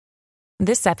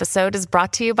This episode is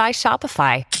brought to you by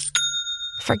Shopify.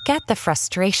 Forget the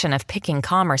frustration of picking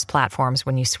commerce platforms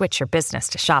when you switch your business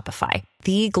to Shopify,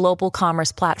 the global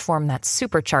commerce platform that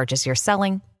supercharges your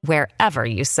selling wherever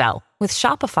you sell. With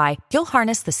Shopify, you'll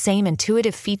harness the same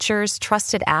intuitive features,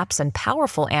 trusted apps, and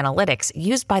powerful analytics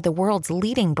used by the world's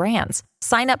leading brands.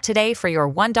 Sign up today for your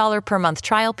 $1 per month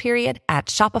trial period at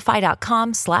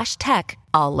shopify.com/tech,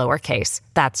 all lowercase.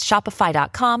 That's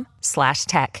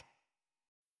shopify.com/tech.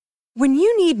 When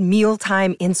you need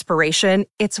mealtime inspiration,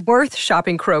 it's worth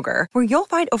shopping Kroger, where you'll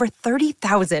find over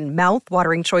 30,000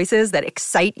 mouth-watering choices that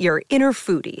excite your inner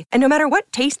foodie. And no matter what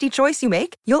tasty choice you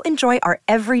make, you'll enjoy our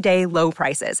everyday low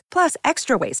prices, plus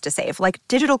extra ways to save, like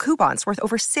digital coupons worth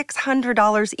over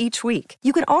 $600 each week.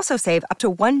 You can also save up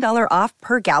to $1 off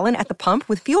per gallon at the pump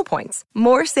with fuel points.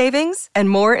 More savings and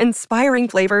more inspiring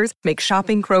flavors make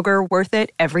shopping Kroger worth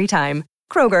it every time.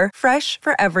 Kroger, fresh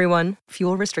for everyone.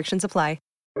 Fuel restrictions apply.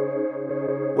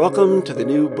 Welcome to the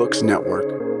New Books Network.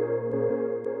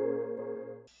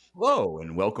 Hello,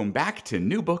 and welcome back to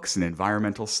New Books in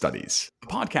Environmental Studies, a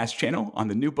podcast channel on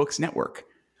the New Books Network.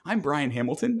 I'm Brian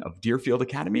Hamilton of Deerfield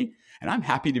Academy, and I'm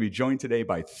happy to be joined today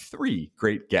by three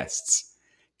great guests.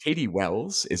 Katie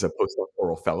Wells is a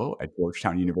postdoctoral fellow at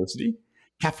Georgetown University.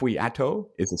 Kafui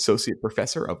Atto is Associate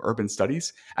Professor of Urban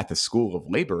Studies at the School of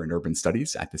Labor and Urban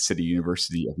Studies at the City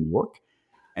University of New York.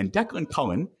 And Declan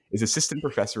Cullen is Assistant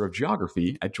Professor of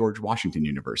Geography at George Washington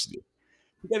University.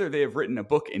 Together, they have written a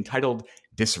book entitled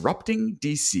Disrupting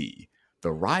DC,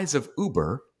 The Rise of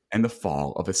Uber and the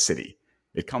Fall of a City.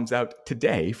 It comes out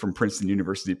today from Princeton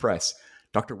University Press.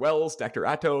 Dr. Wells, Dr.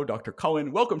 Atto, Dr.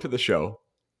 Cullen, welcome to the show.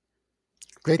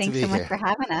 Thanks so much for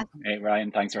having us. Hey,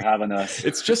 Ryan, thanks for having us.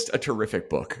 It's just a terrific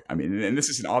book. I mean, and this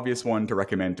is an obvious one to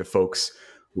recommend to folks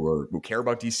who care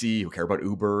about DC, who care about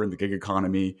Uber and the gig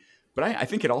economy. But I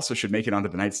think it also should make it onto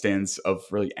the nightstands of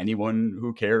really anyone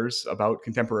who cares about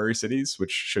contemporary cities,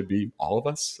 which should be all of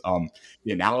us.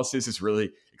 The analysis is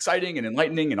really exciting and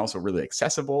enlightening and also really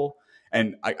accessible.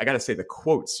 And I got to say, the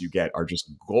quotes you get are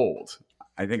just gold.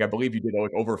 I believe you did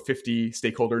like over 50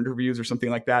 stakeholder interviews or something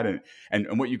like that.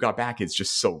 And what you got back is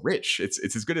just so rich.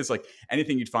 It's as good as like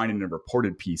anything you'd find in a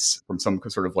reported piece from some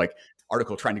sort of like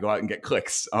article trying to go out and get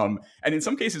clicks. And in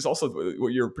some cases also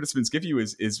what your participants give you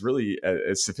is really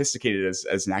as sophisticated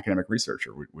as an academic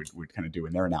researcher would kind of do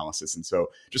in their analysis. And so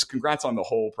just congrats on the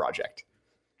whole project.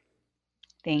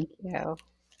 Thank you.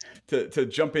 To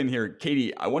jump in here,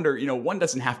 Katie, I wonder, one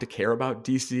doesn't have to care about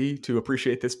DC to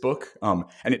appreciate this book. And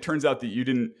it turns out that you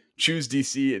didn't choose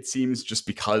DC, it seems, just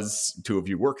because two of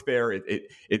you work there.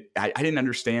 I didn't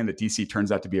understand that DC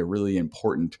turns out to be a really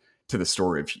important to the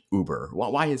story of Uber.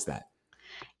 Why is that?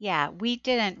 Yeah, we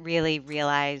didn't really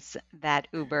realize that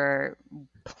Uber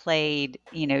played,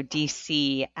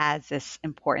 DC as this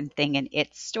important thing in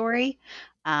its story.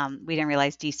 We didn't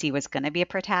realize DC was going to be a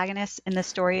protagonist in the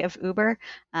story of Uber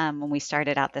when we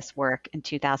started out this work in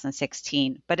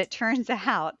 2016. But it turns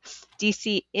out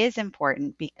DC is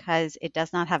important because it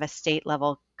does not have a state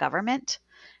level government.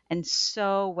 And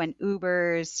so when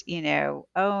Uber's,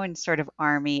 own sort of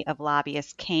army of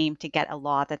lobbyists came to get a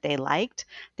law that they liked,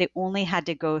 they only had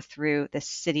to go through the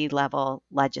city level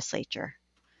legislature.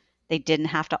 They didn't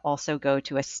have to also go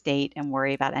to a state and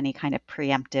worry about any kind of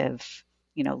preemptive,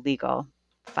 legal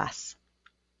fuss.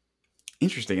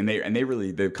 Interesting. And they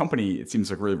really, the company, it seems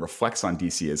like, really reflects on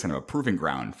DC as kind of a proving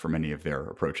ground for many of their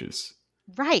approaches.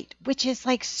 Right, which is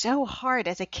like so hard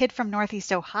as a kid from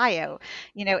Northeast Ohio.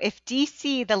 If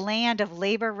DC, the land of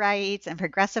labor rights and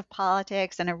progressive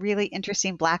politics and a really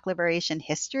interesting Black liberation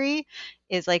history,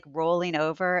 is like rolling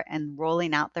over and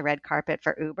rolling out the red carpet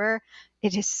for Uber,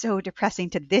 it is so depressing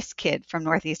to this kid from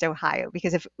Northeast Ohio,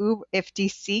 because if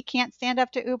DC can't stand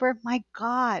up to Uber, my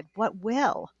God, what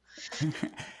will?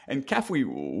 And Kafui,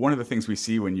 one of the things we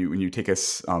see when you take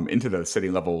us into the city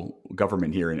level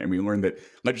government here, and we learn that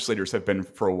legislators have been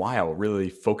for a while really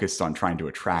focused on trying to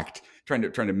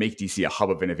make DC a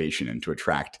hub of innovation and to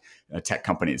attract tech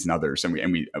companies and others. And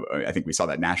I think we saw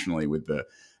that nationally with the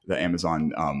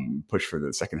Amazon push for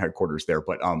the second headquarters there.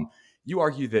 But you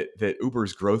argue that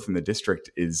Uber's growth in the district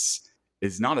is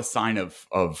not a sign of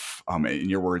in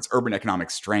your words, urban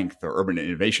economic strength or urban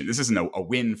innovation. This isn't a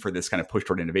win for this kind of push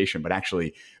toward innovation, but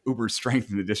actually Uber's strength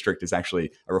in the district is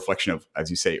actually a reflection of, as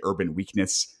you say, urban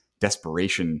weakness,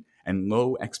 desperation, and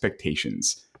low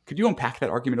expectations. Could you unpack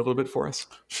that argument a little bit for us?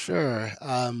 Sure.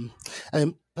 And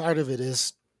part of it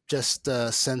is just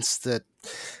a sense that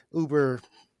Uber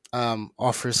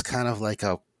offers kind of like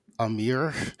a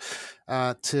mirror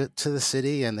to the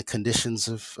city and the conditions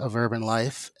of urban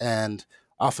life. And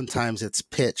oftentimes its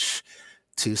pitch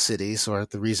to cities, or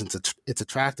the reasons it's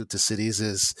attracted to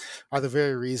cities are the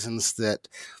very reasons that,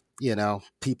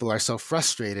 people are so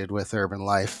frustrated with urban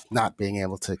life, not being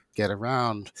able to get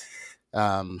around.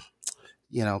 Um,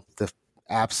 the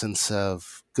absence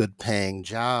of good paying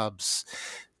jobs,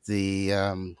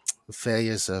 the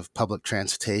failures of public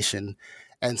transportation.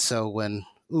 And so when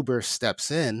Uber steps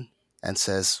in and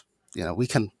says, we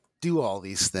can do all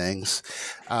these things,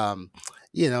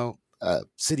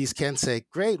 cities can say,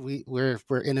 great,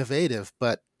 we're innovative,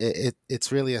 but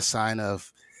it's really a sign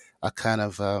of a kind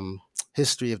of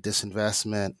history of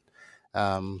disinvestment,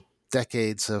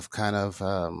 decades of kind of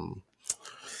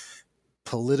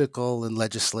political and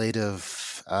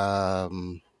legislative,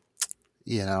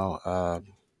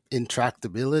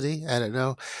 intractability. I don't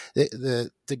know the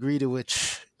degree to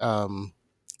which,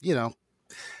 you know,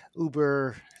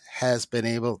 Uber has been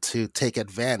able to take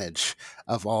advantage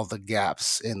of all the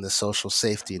gaps in the social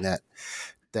safety net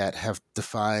that have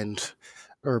defined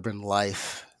urban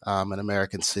life in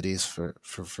American cities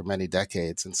for many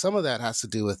decades. And some of that has to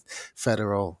do with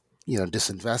federal,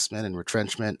 disinvestment and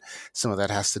retrenchment. Some of that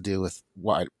has to do with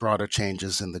broader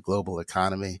changes in the global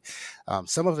economy.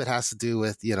 Some of it has to do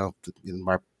with,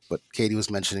 what Katie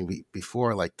was mentioning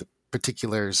before, like the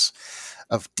particulars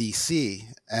of DC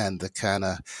and the kind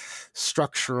of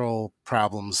structural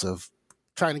problems of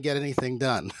trying to get anything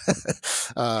done,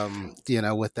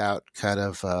 without kind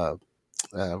of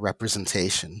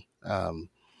representation.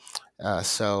 I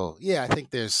think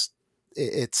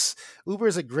it's Uber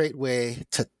is a great way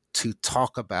to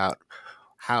talk about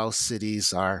how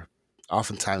cities are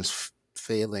oftentimes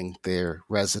failing their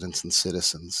residents and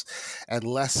citizens, and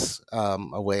less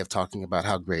a way of talking about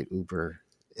how great Uber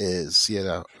is.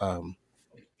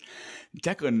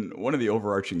 Declan, one of the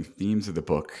overarching themes of the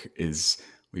book is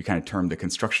we kind of termed the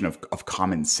construction of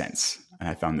common sense. And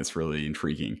I found this really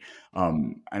intriguing.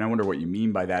 And I wonder what you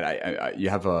mean by that. You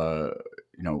have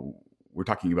we're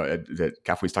talking about that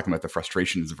Gaffney's talking about the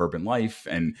frustrations of urban life,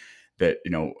 and that,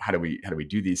 how do we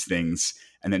do these things?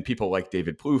 And then people like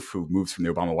David Plouffe, who moves from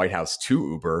the Obama White House to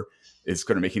Uber, is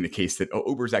going to making the case that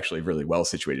Uber is actually really well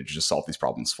situated to just solve these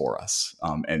problems for us.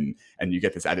 And you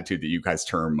get this attitude that you guys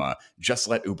term just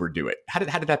let Uber do it. How did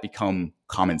that become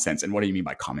common sense? And what do you mean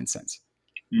by common sense?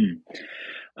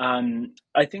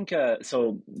 I think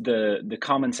so. The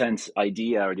common sense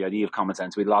idea, or the idea of common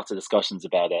sense, we had lots of discussions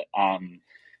about it.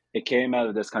 It came out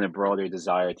of this kind of broader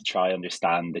desire to try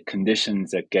understand the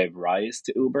conditions that gave rise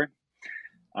to Uber,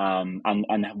 and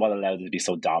what allowed it to be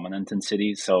so dominant in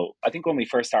cities. So I think when we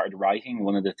first started writing,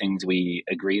 one of the things we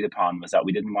agreed upon was that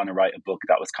we didn't want to write a book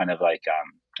that was kind of like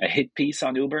a hit piece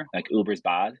on Uber, like Uber's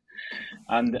bad,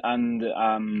 and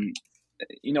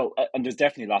there's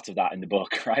definitely lots of that in the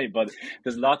book, right? But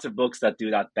there's lots of books that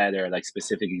do that better, like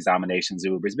specific examinations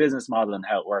of Uber's business model and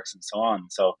how it works and so on.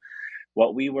 So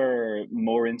what we were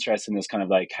more interested in is kind of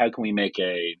like, how can we make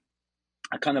a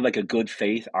kind of like a good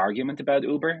faith argument about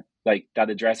Uber, like that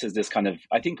addresses this kind of,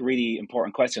 I think, really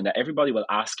important question that everybody will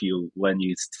ask you when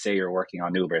you say you're working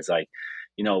on Uber. It's like,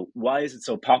 why is it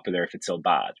so popular if it's so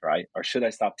bad, right? Or should I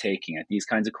stop taking it? These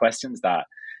kinds of questions that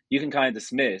you can kind of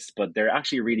dismiss, but they're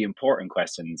actually really important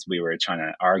questions we were trying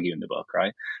to argue in the book,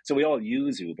 right? So we all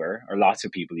use Uber, or lots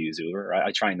of people use Uber, right?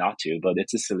 I try not to, but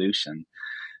it's a solution.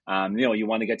 You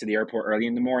want to get to the airport early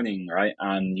in the morning, right?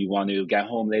 And you want to get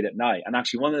home late at night. And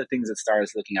actually, one of the things that started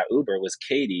us looking at Uber was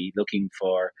Katie looking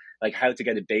for like how to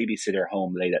get a babysitter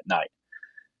home late at night.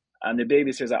 And the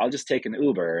babysitter's like, I'll just take an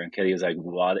Uber. And Katie was like,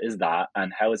 what is that?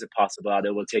 And how is it possible that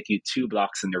it will take you 2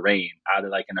 blocks in the rain at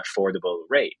like an affordable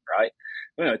rate, right?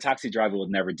 A taxi driver would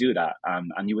never do that.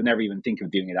 And you would never even think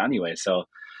of doing it anyway. So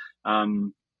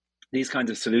these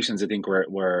kinds of solutions, I think,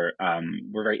 were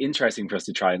very interesting for us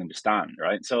to try and understand,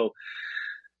 right? So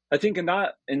I think in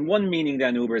one meaning,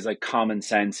 then Uber is like common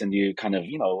sense and the kind of,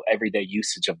 everyday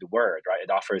usage of the word, right?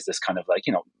 It offers this kind of like,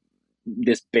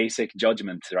 this basic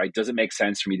judgment, right? Does it make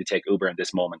sense for me to take Uber in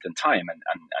this moment in time? And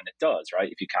it does,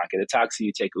 right? If you can't get a taxi,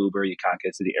 you take Uber. You can't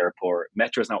get to the airport,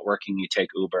 metro's not working, you take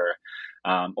Uber.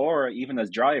 Or even as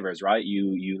drivers, right?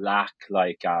 You lack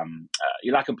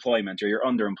you lack employment, or you're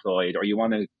underemployed, or you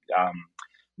want to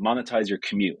monetize your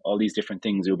commute. All these different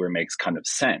things, Uber makes kind of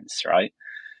sense, right?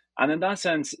 And in that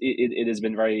sense, it has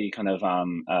been very kind of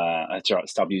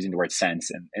stop using the word sense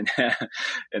in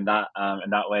in that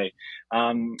way.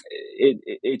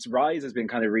 Its rise has been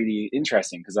kind of really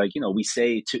interesting because, we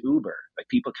say to Uber, like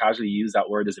people casually use that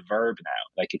word as a verb now.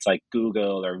 Like it's like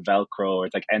Google or Velcro, or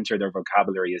it's like enter their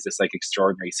vocabulary as this like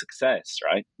extraordinary success,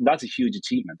 right? And that's a huge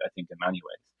achievement, I think, in many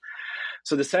ways.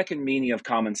 So the second meaning of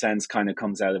common sense kind of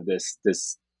comes out of this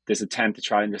attempt to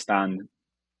try and understand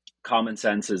common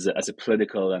sense as a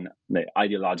political and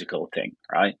ideological thing,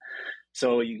 right?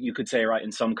 So you could say, right,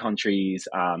 in some countries,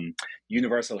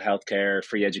 universal healthcare,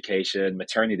 free education,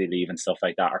 maternity leave, and stuff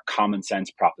like that are common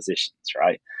sense propositions,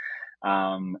 right?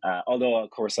 Although, of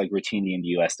course, like routinely in the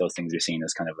US, those things are seen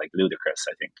as kind of like ludicrous,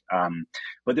 I think.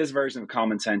 But this version of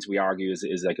common sense, we argue,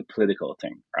 is like a political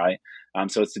thing, right?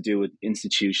 So it's to do with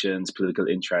institutions, political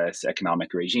interests,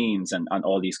 economic regimes, and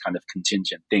all these kind of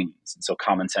contingent things. And so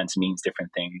common sense means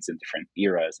different things in different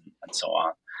eras and so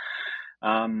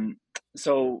on.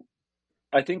 So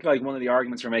I think like one of the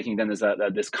arguments we're making then is that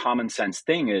this common sense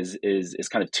thing is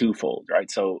kind of twofold, right?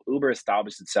 So Uber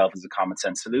established itself as a common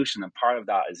sense solution, and part of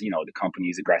that is, you know, the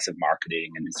company's aggressive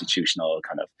marketing and institutional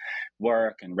kind of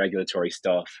work and regulatory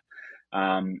stuff.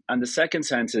 And the second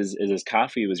sense is as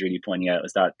Kathy was really pointing out,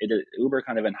 is that Uber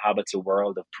kind of inhabits a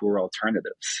world of poor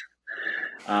alternatives.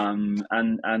 And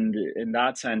in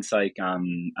that sense, like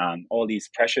all these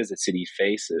pressures that city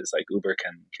faces, like Uber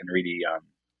can really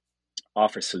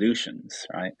offer solutions,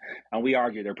 right? And we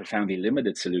argue they're profoundly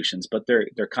limited solutions, but they're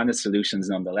kind of solutions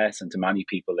nonetheless. And to many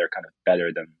people, they're kind of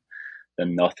better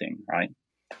than nothing, right?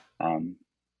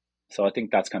 So I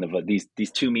think that's kind of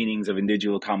these two meanings of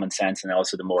individual common sense, and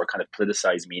also the more kind of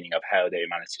politicized meaning of how they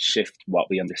manage to shift what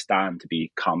we understand to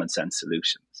be common sense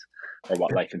solutions, or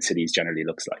what life in cities generally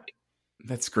looks like.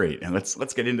 That's great. And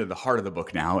let's get into the heart of the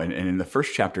book now. And in the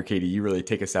first chapter, Katie, you really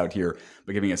take us out here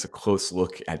by giving us a close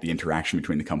look at the interaction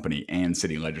between the company and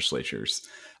city legislatures.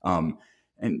 And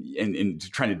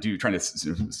trying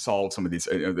to solve some of these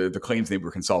the claims they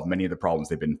can solve many of the problems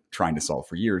they've been trying to solve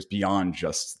for years beyond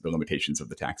just the limitations of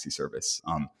the taxi service.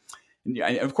 And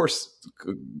of course,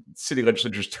 city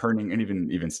legislatures turning, and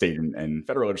even state and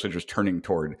federal legislatures turning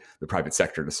toward the private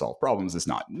sector to solve problems is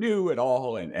not new at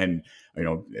all. And you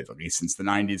know, at least since the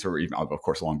 90s, or even, of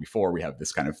course, long before, we have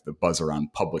this kind of the buzz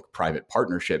around public-private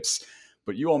partnerships.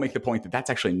 But you all make the point that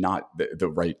that's actually not the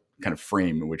right kind of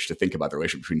frame in which to think about the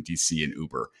relationship between DC and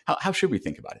Uber. How should we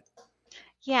think about it?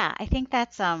 Yeah, I think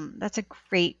that's a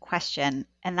great question,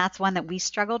 and that's one that we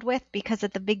struggled with, because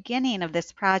at the beginning of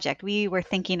this project, we were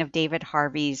thinking of David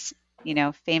Harvey's, you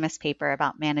know, famous paper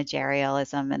about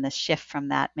managerialism and the shift from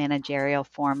that managerial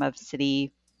form of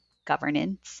city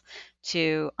governance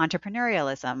to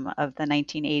entrepreneurialism of the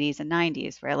 1980s and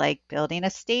 90s, where like building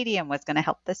a stadium was going to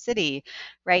help the city,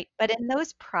 right? But in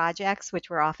those projects,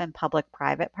 which were often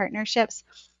public-private partnerships,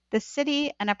 the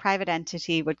city and a private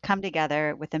entity would come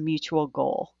together with a mutual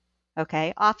goal.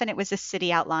 Okay. Often it was the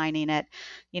city outlining it.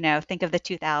 You know, think of the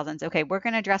 2000s. Okay, we're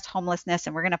going to address homelessness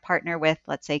and we're going to partner with,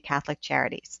 let's say, Catholic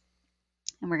Charities.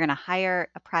 And we're going to hire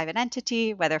a private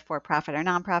entity, whether for profit or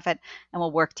nonprofit, and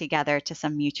we'll work together to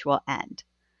some mutual end.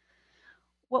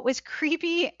 What was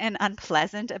creepy and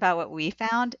unpleasant about what we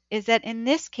found is that in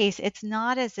this case, it's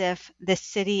not as if the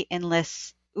city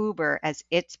enlists Uber as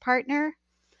its partner,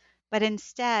 but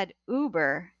instead,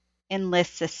 Uber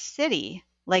enlists a city,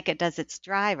 like it does its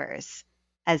drivers,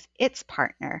 as its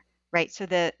partner, right? So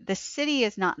the city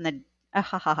is not in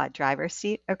the driver's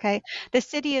seat, okay? The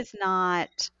city is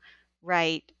not,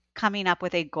 right, coming up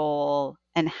with a goal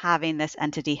and having this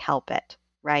entity help it,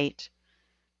 right?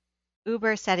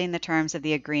 Uber is setting the terms of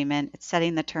the agreement, it's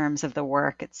setting the terms of the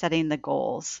work, it's setting the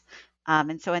goals.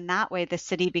 And so in that way, the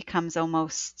city becomes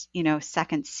almost, you know,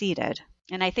 second seated.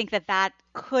 And I think that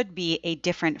could be a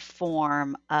different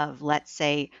form of, let's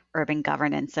say, urban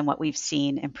governance than what we've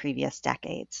seen in previous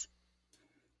decades.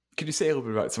 Could you say a little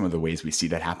bit about some of the ways we see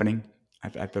that happening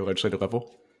at the legislative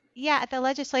level? Yeah, at the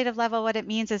legislative level, what it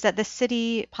means is that the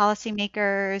city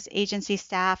policymakers, agency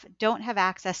staff don't have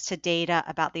access to data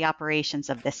about the operations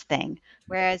of this thing.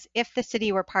 Whereas if the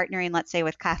city were partnering, let's say,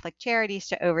 with Catholic Charities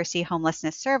to oversee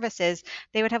homelessness services,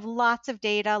 they would have lots of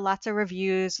data, lots of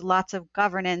reviews, lots of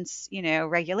governance, you know,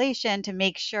 regulation to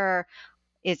make sure,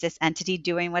 is this entity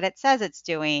doing what it says it's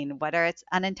doing? What are its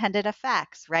unintended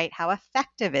effects, right? How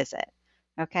effective is it?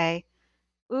 Okay.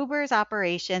 Uber's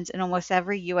operations in almost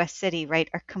every US city, right,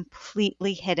 are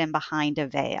completely hidden behind a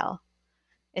veil.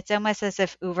 It's almost as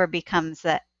if Uber becomes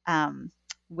the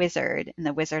wizard in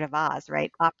the Wizard of Oz,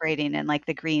 right, operating in like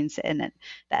the greens in the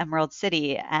Emerald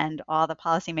City, and all the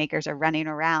policymakers are running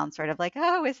around sort of like,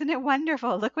 oh, isn't it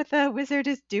wonderful? Look what the wizard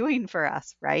is doing for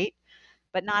us, right?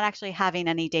 But not actually having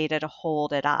any data to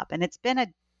hold it up. And it's been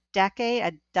a decade,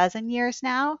 a dozen years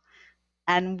now,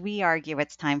 and we argue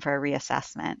it's time for a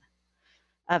reassessment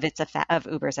of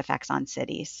Uber's effects on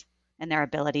cities and their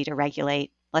ability to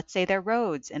regulate, let's say, their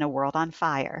roads in a world on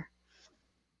fire.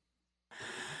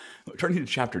 Turning to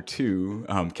chapter 2,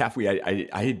 Kafui,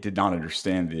 I did not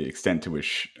understand the extent to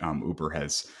which Uber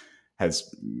has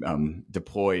has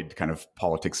deployed kind of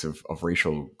politics of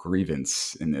racial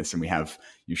grievance in this. And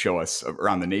you show us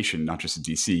around the nation, not just in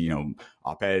DC,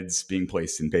 op-eds being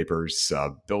placed in papers,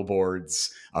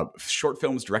 billboards, short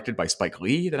films directed by Spike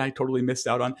Lee that I totally missed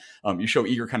out on. You show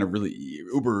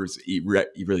Uber's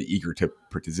really eager to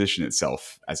position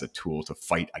itself as a tool to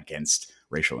fight against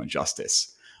racial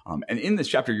injustice. And in this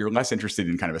chapter, you're less interested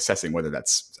in kind of assessing whether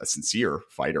that's a sincere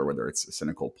fight or whether it's a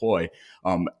cynical ploy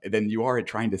than you are at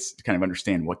trying to kind of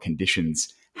understand what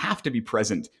conditions have to be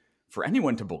present for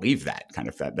anyone to believe that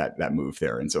that move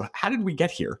there. And so how did we get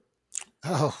here?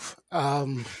 I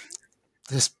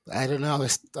don't know.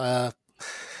 A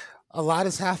lot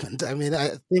has happened. I mean,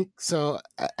 I think so.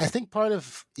 I think part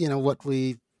of, what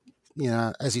we,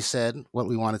 as you said, what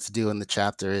we wanted to do in the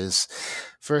chapter is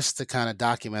first to kind of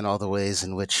document all the ways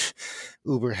in which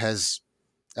Uber has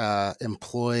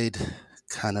employed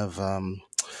kind of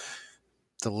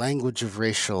the language of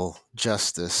racial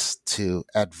justice to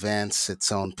advance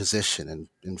its own position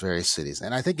in various cities.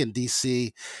 And I think in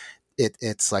DC,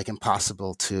 it's like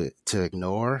impossible to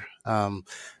ignore,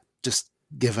 just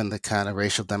given the kind of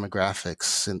racial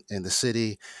demographics in the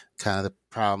city, kind of the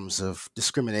problems of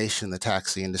discrimination in the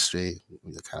taxi industry,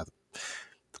 kind of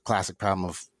the classic problem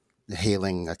of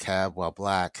hailing a cab while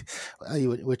Black,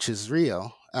 which is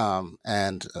real,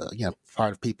 and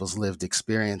part of people's lived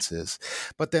experiences.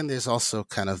 But then there's also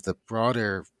kind of the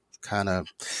broader kind of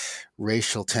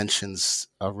racial tensions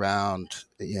around,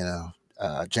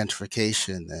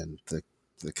 gentrification and the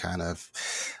kind of,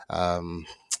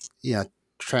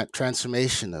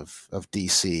 transformation of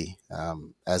DC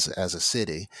as a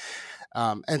city.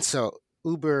 And so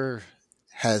Uber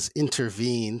has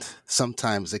intervened,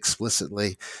 sometimes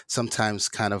explicitly, sometimes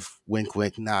kind of wink,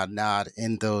 wink, nod, nod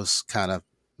in those kind of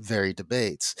very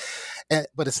debates.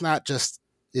 But it's not just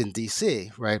in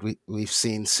DC, right? We've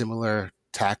seen similar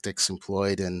tactics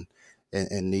employed in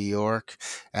New York,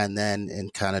 and then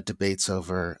in kind of debates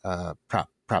over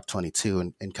Prop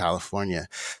 22 in California.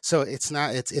 So it's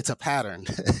a pattern,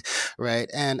 right?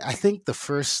 And I think the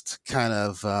first kind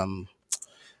of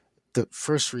the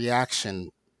first reaction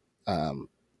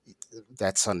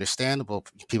that's understandable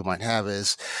people might have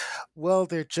is, well,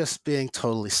 they're just being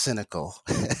totally cynical.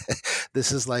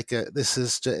 It's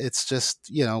just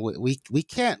we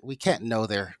can't know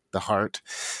the heart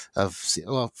of,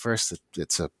 well, first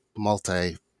it's a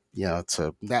it's a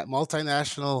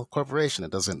multinational corporation.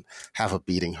 It doesn't have a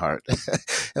beating heart.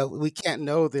 We can't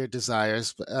know their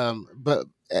desires, but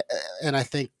I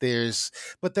think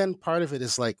but then part of it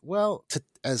is like, well,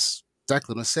 as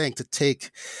Declan was saying, to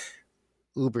take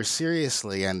Uber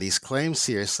seriously and these claims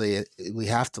seriously, we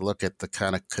have to look at the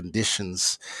kind of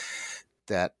conditions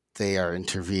that they are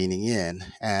intervening in.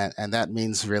 And that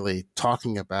means really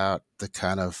talking about the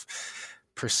kind of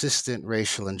persistent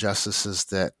racial injustices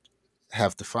that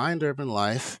have defined urban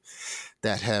life,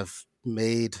 that have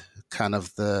made kind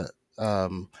of the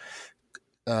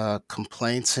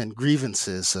complaints and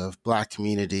grievances of Black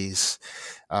communities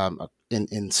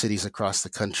in cities across the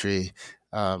country,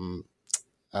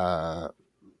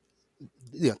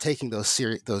 taking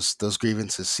those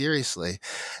grievances seriously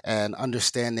and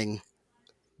understanding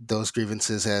those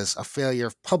grievances as a failure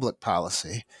of public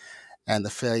policy and the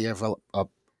failure of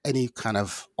any kind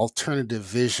of alternative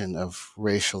vision of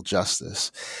racial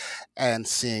justice, and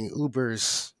seeing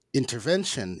Uber's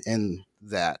intervention in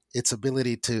that, its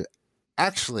ability to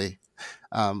actually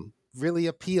really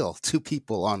appeal to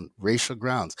people on racial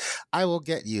grounds. I will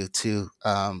get you to,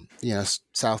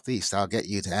 Southeast. I'll get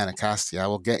you to Anacostia. I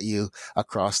will get you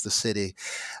across the city.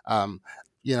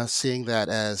 Seeing that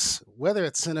as, whether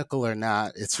it's cynical or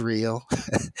not, it's real,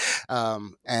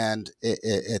 and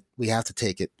we have to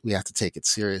take it. We have to take it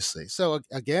seriously. So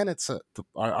again, it's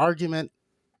our argument.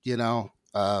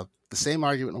 The same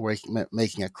argument we're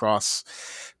making across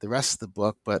the rest of the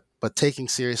book, but taking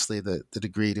seriously the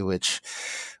degree to which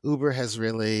Uber has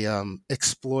really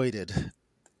exploited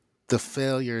the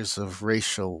failures of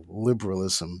racial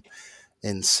liberalism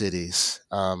in cities.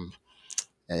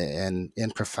 And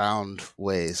in profound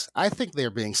ways. I think they're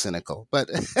being cynical, but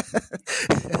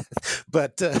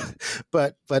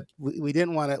we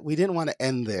didn't want to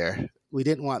end there. We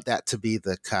didn't want that to be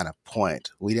the kind of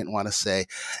point. We didn't want to say,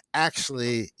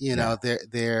 actually, they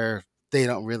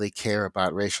don't really care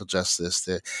about racial justice.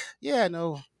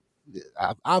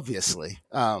 Obviously,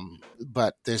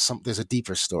 but there's a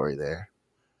deeper story there.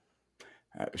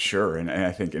 Sure, and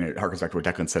I think, and it harkens back to what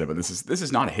Declan said about this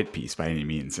is not a hit piece by any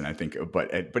means, and I think, but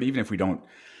even if we don't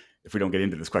get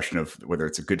into this question of whether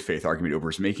it's a good faith argument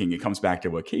Uber's making, it comes back to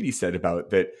what Katie said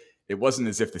about that. it wasn't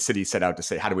as if the city set out to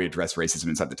say, how do we address racism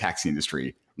inside the taxi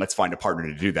industry? Let's find a partner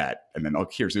to do that. And then, oh,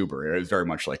 here's Uber. It was very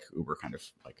much like Uber kind of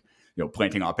like,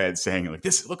 planting op-eds saying like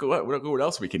this, look at what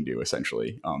else we can do,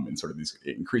 essentially, and sort of these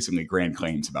increasingly grand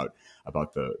claims about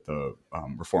the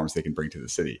reforms they can bring to the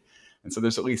city. And so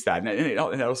there's at least that. And it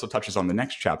also touches on the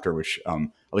next chapter, which I'd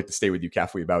like to stay with you,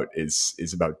 Kafui, about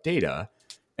is about data.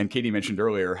 And Katie mentioned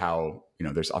earlier how,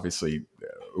 there's obviously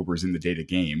Uber's in the data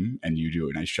game, and you do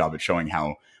a nice job at showing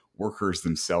how workers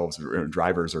themselves or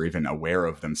drivers are even aware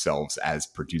of themselves as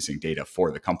producing data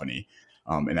for the company.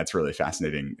 And that's really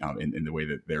fascinating in the way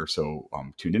that they're so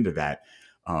tuned into that.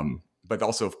 But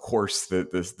also, of course,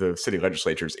 the city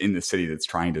legislatures in the city that's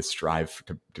trying to strive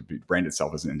to brand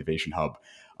itself as an innovation hub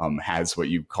has what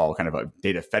you call kind of a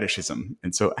data fetishism.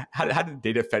 And so how did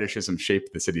data fetishism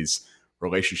shape the city's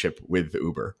relationship with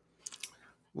Uber?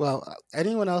 Well,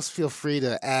 anyone else feel free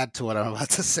to add to what I'm about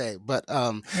to say. But,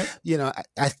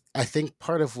 I think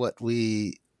part of what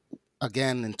we,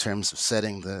 again, in terms of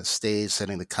setting the stage,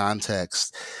 setting the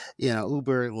context,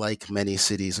 Uber, like many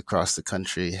cities across the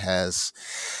country, has,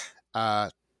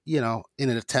 in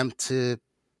an attempt to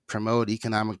promote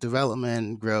economic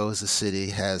development, grow as a city,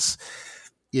 has,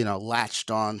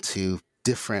 latched on to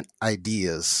different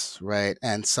ideas, right?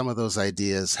 And some of those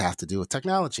ideas have to do with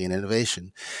technology and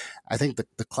innovation. I think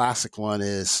the classic one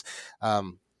is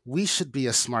we should be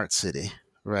a smart city,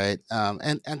 right?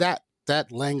 And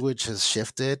that language has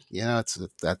shifted.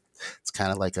 It's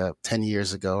kind of like 10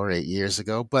 years ago or 8 years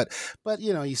ago, but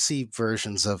you see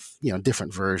versions of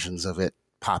different versions of it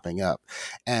popping up,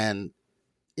 and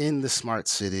in the smart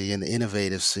city, in the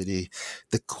innovative city,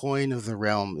 the coin of the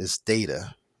realm is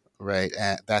data, right?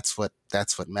 And that's what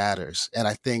matters. And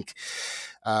I think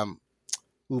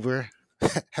Uber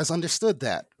has understood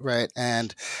that, right?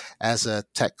 And as a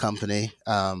tech company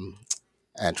and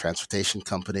transportation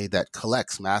company that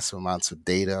collects massive amounts of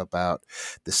data about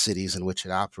the cities in which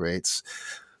it operates,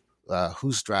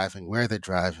 who's driving, where they're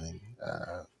driving,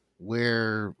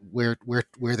 where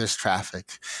there's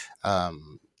traffic,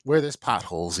 where there's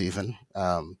potholes, even,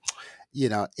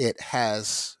 it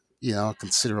has a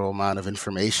considerable amount of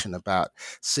information about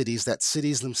cities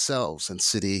themselves and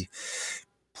city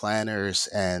planners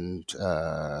and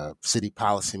city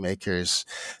policymakers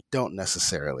don't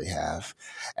necessarily have.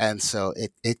 And so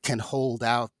it can hold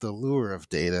out the lure of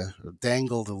data, or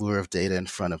dangle the lure of data in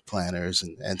front of planners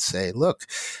and say, look,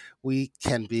 we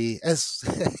can be, as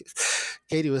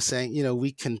Katie was saying,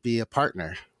 we can be a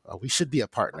partner. We should be a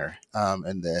partner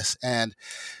in this. And,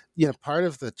 part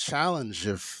of the challenge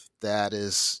of that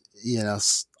is,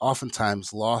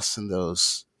 oftentimes lost in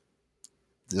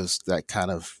that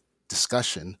kind of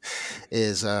discussion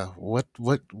is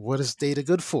what is data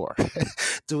good for?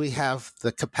 Do we have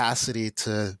the capacity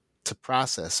to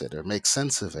process it or make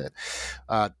sense of it?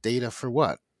 Data for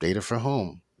what? Data for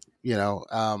whom?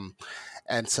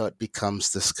 And so it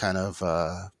becomes this kind of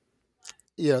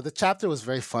the chapter was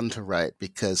very fun to write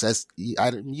because, as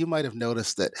you might have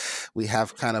noticed, that we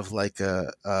have kind of like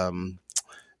our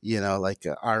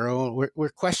own. We're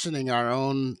questioning our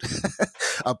own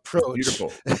approach.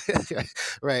 Beautiful,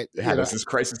 right? Yeah, there's this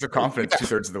crisis of confidence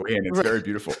 2/3 of the way in. It's very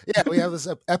beautiful. Yeah, we have this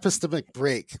epistemic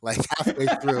break like halfway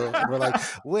through, and we're like,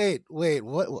 wait,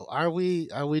 what are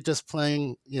we? Are we just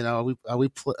playing? Are we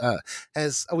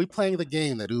playing the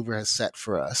game that Uber has set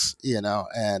for us?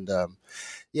 And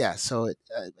yeah. So,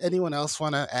 anyone else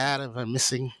want to add? If I'm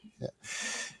missing?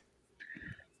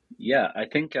 Yeah, I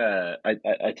think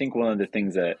I think one of the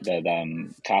things that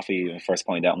Coffee first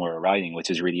pointed out when we were writing,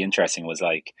 which is really interesting, was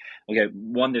like, okay,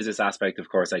 one, there's this aspect, of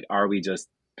course, like, are we just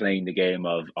playing the game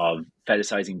of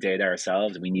fetishizing data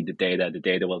ourselves? We need the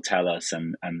data will tell us.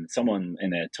 And someone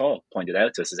in a talk pointed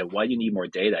out to us, is that, why do you need more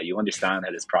data? You understand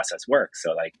how this process works.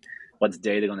 So like, what's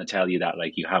data going to tell you that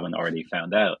like you haven't already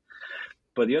found out?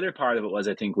 But the other part of it was,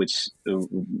 I think, which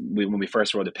when we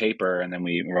first wrote the paper and then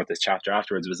we wrote this chapter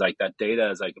afterwards, was like that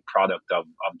data is like a product of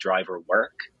driver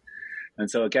work. And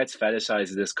so it gets fetishized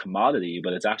as this commodity,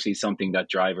 but it's actually something that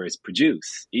drivers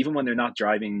produce. Even when they're not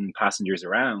driving passengers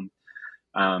around,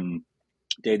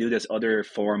 they do this other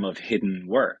form of hidden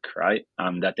work, right?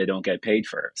 That they don't get paid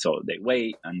for. So they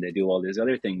wait and they do all these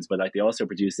other things, but like they also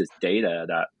produce this data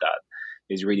that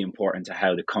is really important to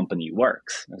how the company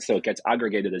works. And so it gets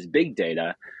aggregated as big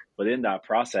data, but in that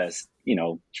process,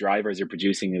 drivers are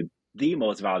producing the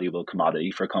most valuable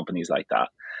commodity for companies like that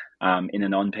in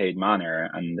an unpaid manner.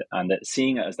 And that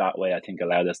seeing it as that way, I think,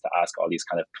 allowed us to ask all these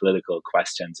kind of political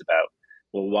questions about,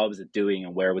 well, what was it doing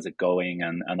and where was it going,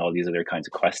 and all these other kinds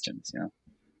of questions,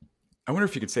 I wonder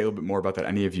if you could say a little bit more about that,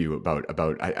 any of you, about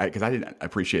because I didn't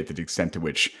appreciate the extent to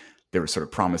which there were sort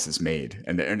of promises made,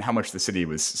 and how much the city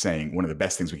was saying one of the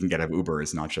best things we can get out of Uber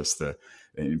is not just the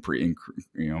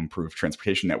improved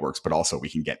transportation networks, but also we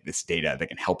can get this data that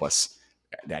can help us.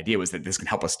 The idea was that this can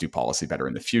help us do policy better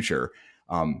in the future.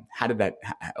 How did that?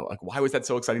 Why was that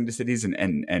so exciting to cities,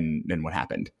 and then what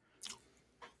happened?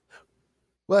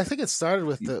 Well, I think it started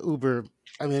with the Uber.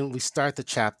 I mean, we start the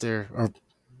chapter, or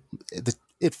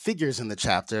it figures in the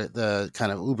chapter, the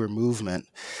kind of Uber movement,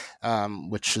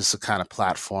 which is the kind of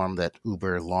platform that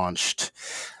Uber launched.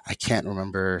 I can't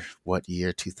remember what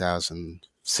year,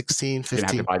 2016, 15. You're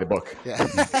gonna have to buy the book. Yeah.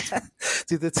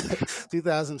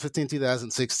 2015,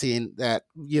 2016, that,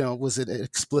 was an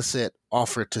explicit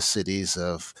offer to cities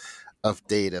of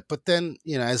data. But then,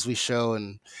 as we show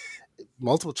in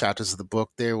multiple chapters of the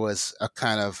book, there was a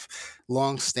kind of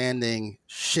long-standing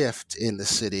shift in the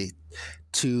city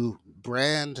to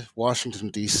brand Washington,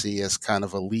 D.C. as kind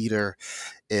of a leader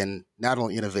in not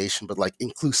only innovation, but like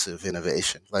inclusive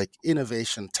innovation, like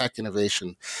innovation, tech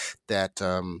innovation that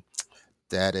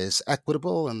that is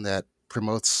equitable and that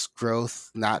promotes growth,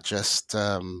 not just,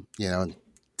 to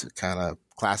kind of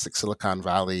classic Silicon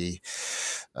Valley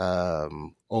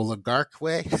oligarch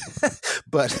way,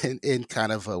 but in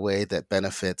kind of a way that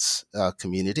benefits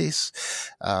communities.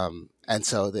 And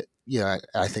so that,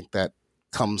 I think that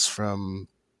comes from,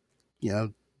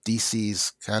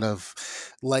 DC's kind of,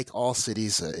 like all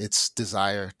cities, its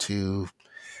desire to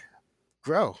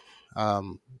grow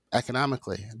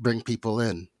economically, bring people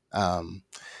in. Yeah.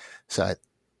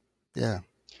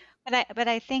 But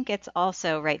I think it's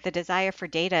also right. The desire for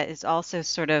data is also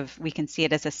sort of, we can see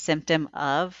it as a symptom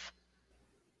of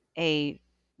a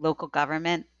local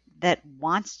government that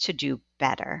wants to do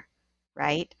better,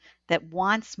 right? That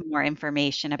wants more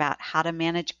information about how to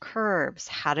manage curbs,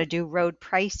 how to do road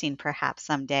pricing perhaps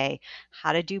someday,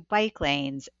 how to do bike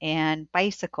lanes and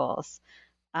bicycles.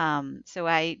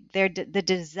 The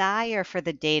desire for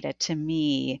the data, to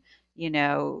me,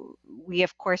 we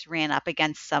of course ran up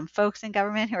against some folks in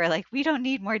government who are like, we don't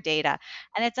need more data.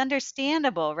 And it's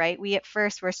understandable, right? I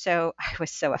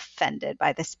was so offended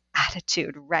by this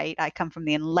attitude, right? I come from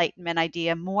the Enlightenment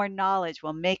idea, more knowledge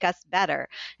will make us better.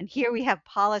 And here we have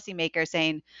policymakers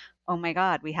saying, oh my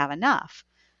God, we have enough.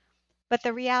 But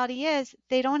the reality is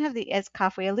they don't have as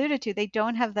Kafwe alluded to, they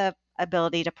don't have the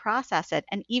ability to process it.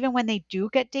 And even when they do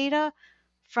get data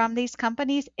from these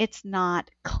companies, it's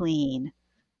not clean.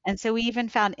 And so we even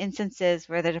found instances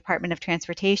where the Department of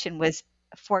Transportation was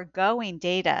foregoing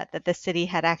data that the city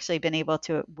had actually been able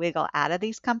to wiggle out of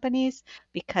these companies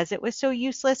because it was so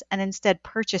useless, and instead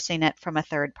purchasing it from a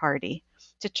third party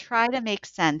to try to make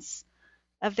sense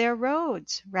of their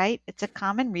roads, right? It's a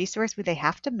common resource where they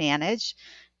have to manage,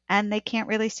 and they can't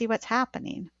really see what's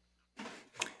happening.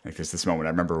 Like there's this moment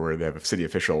I remember where they have a city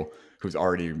official who's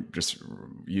already just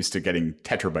used to getting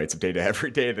tetrabytes of data every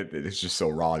day that it's just so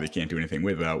raw they can't do anything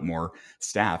without more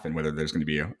staff, and whether there's going to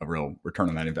be a real return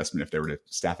on that investment if they were to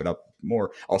staff it up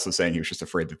more. Also saying he was just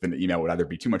afraid that the email would either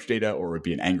be too much data or it would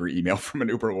be an angry email from an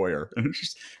Uber lawyer. And it's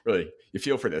just really, you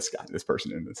feel for this guy, this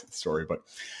person in this story. But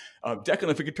Declan,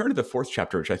 if we could turn to the fourth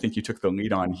chapter, which I think you took the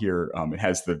lead on here. It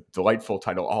has the delightful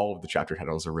title. All of the chapter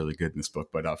titles are really good in this book,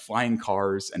 but Flying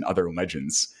Cars and Other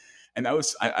Legends. And that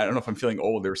was, I don't know if I'm feeling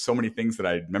old. There were so many things that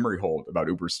I had memory hold about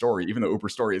Uber's story, even though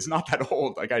Uber's story is not that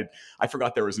old. Like I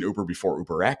forgot there was an Uber before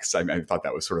Uber X. I thought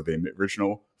that was sort of the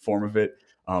original form of it.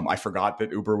 I forgot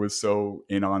that Uber was so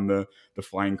in on the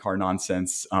flying car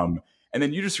nonsense. And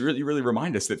then you just really, really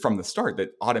remind us that from the start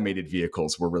that automated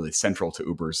vehicles were really central to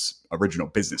Uber's original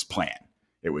business plan.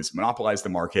 It was monopolize the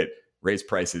market, raise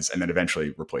prices, and then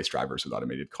eventually replace drivers with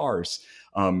automated cars.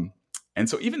 And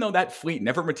so even though that fleet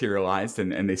never materialized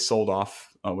and they sold off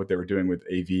what they were doing with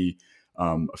AV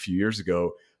a few years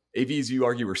ago, AVs, you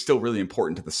argue, were still really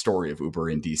important to the story of Uber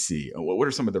in DC. What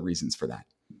are some of the reasons for that?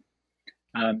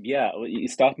 You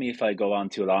stop me if I go on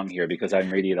too long here, because I'm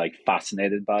really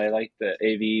fascinated by the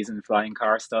AVs and flying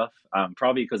car stuff.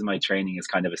 Probably because my training is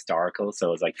kind of historical,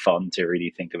 so it's fun to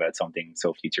really think about something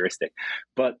so futuristic.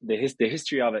 But the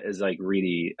history of it is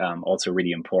really also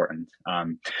really important.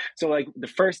 So the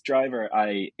first driver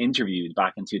I interviewed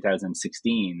back in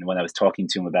 2016, when I was talking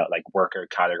to him about worker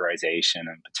categorization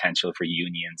and potential for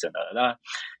unions and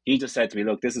he just said to me,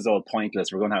 "Look, this is all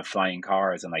pointless. We're going to have flying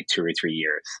cars in 2 or 3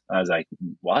 years." I was like,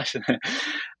 "What?"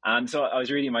 And so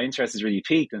my interest is really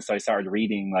piqued. And so I started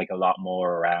reading a lot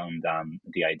more around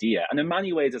the idea. And in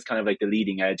many ways, it's kind of the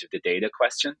leading edge of the data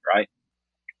question, right?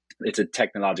 It's a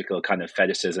technological kind of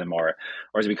fetishism, or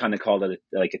as we kind of call it,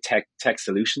 a tech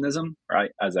solutionism,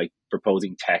 right? As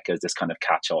proposing tech as this kind of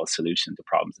catch-all solution to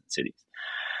problems in cities.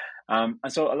 And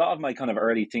so a lot of my kind of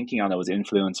early thinking on it was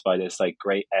influenced by this like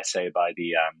great essay by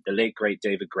the late great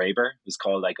David Graeber. It was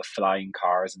called like "A Flying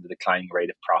Cars and the Declining Rate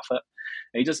of Profit."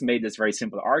 And he just made this very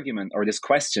simple argument or this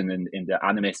question in the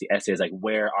animates the essay is like,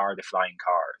 where are the flying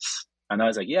cars? And I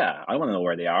was like, yeah, I want to know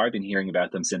where they are. I've been hearing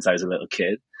about them since I was a little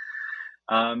kid.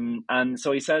 And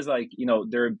so he says, like,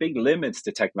 there are big limits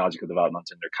to technological development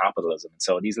under capitalism.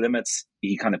 So these limits,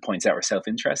 he kind of points out, are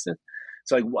self-interested.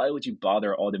 So like, why would you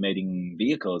bother automating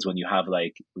vehicles when you have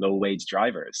like low wage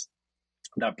drivers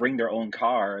that bring their own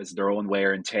cars, their own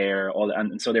wear and tear,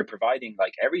 and so they're providing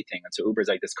like everything. And so Uber is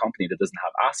like this company that doesn't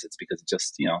have assets because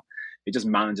it just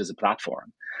manages a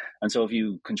platform. And so if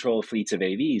you control fleets of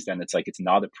AVs, then it's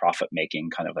not a profit making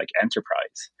kind of like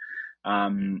enterprise.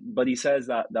 But he says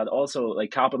that also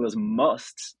like capitalism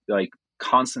must like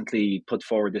constantly put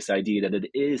forward this idea that it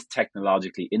is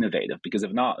technologically innovative, because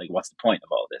if not, like, what's the point of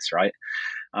all this, right?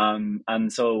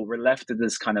 And so we're left to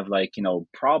this kind of like,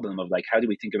 problem of like, how do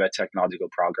we think about technological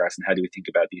progress and how do we think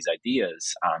about these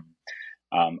ideas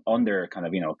under kind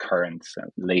of, current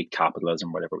late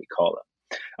capitalism, whatever we call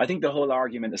it. I think the whole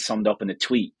argument is summed up in a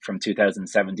tweet from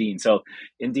 2017. So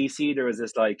in DC, there was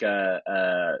this like,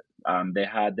 they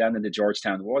had down in the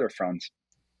Georgetown waterfront,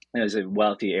 there's a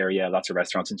wealthy area, lots of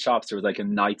restaurants and shops. There was like a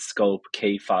Nightscope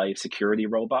K5 security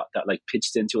robot that like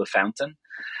pitched into a fountain.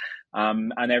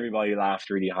 And everybody laughed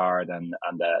really hard. And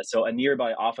so a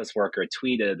nearby office worker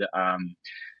tweeted,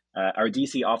 our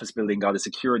DC office building got a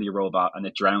security robot and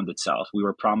it drowned itself. We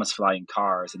were promised flying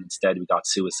cars and instead we got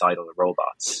suicidal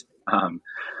robots.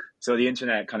 So the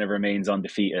internet kind of remains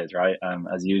undefeated, right?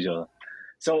 As usual.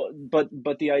 So, but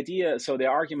the idea, so the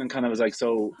argument kind of was like,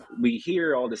 so we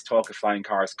hear all this talk of flying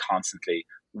cars constantly.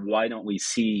 Why don't we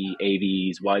see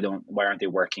AVs? Why aren't they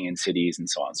working in cities and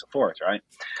so on and so forth, right?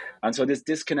 And so this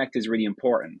disconnect is really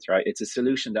important, right? It's a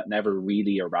solution that never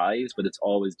really arrives, but it's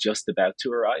always just about to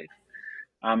arrive.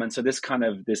 And so this kind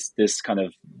of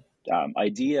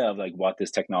idea of like what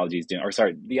this technology is doing,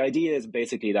 the idea is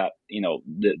basically that,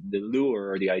 the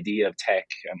lure or the idea of tech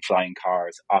and flying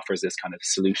cars offers this kind of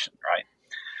solution, right?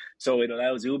 So it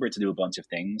allows Uber to do a bunch of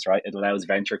things, right? It allows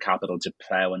venture capital to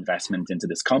plow investment into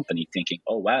this company thinking,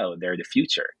 oh, wow, they're the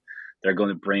future. They're going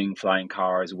to bring flying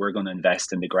cars. We're going to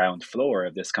invest in the ground floor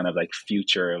of this kind of like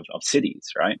future of cities,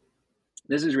 right?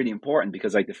 This is really important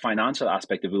because like the financial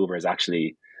aspect of Uber is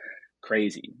actually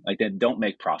crazy. Like they don't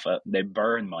make profit. They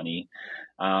burn money.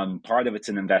 Part of it's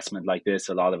an investment like this.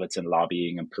 A lot of it's in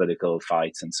lobbying and political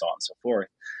fights and so on and so forth.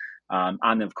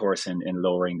 And of course, in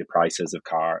lowering the prices of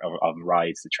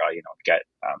rides to try, get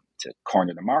to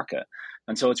corner the market.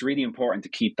 And so it's really important to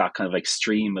keep that kind of like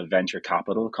stream of venture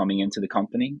capital coming into the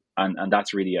company. And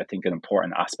that's really, I think, an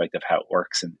important aspect of how it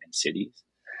works in cities.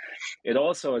 It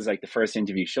also, as like the first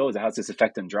interview shows, it has this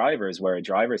effect on drivers where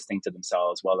drivers think to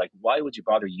themselves, well, like, why would you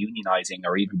bother unionizing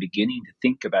or even beginning to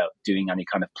think about doing any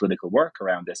kind of political work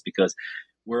around this? Because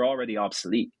we're already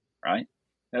obsolete, right?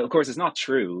 Now, of course, it's not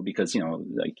true because,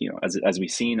 as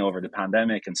we've seen over the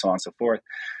pandemic and so on and so forth,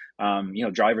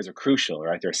 drivers are crucial,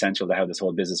 right? They're essential to how this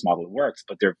whole business model works,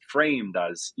 but they're framed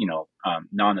as,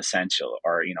 non-essential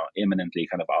or, imminently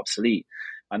kind of obsolete.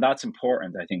 And that's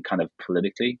important, I think, kind of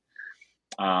politically.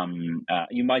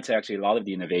 You might say actually a lot of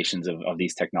the innovations of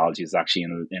these technologies is actually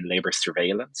in labor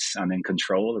surveillance and in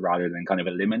control rather than kind of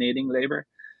eliminating labor.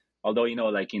 Although,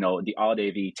 the odd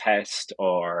AV test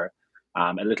or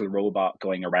a little robot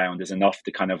going around is enough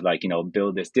to kind of like,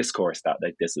 build this discourse that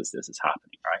like this is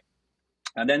happening, right?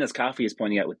 And then as Kafi is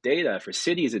pointing out with data for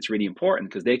cities, it's really important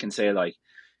because they can say like,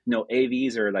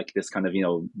 AVs are like this kind of,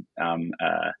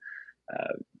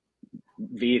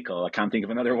 vehicle, I can't think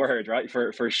of another word, right,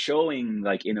 for showing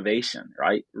like innovation,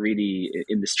 right, really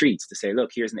in the streets to say, look,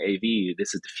 here's an AV,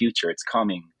 this is the future, it's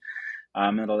coming.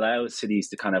 It allows cities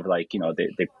to kind of like,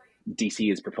 DC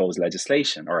has proposed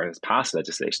legislation or has passed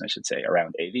legislation, I should say,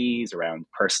 around AVs, around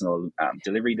personal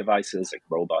delivery devices like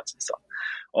robots and stuff.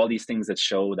 All these things that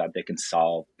show that they can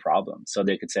solve problems. So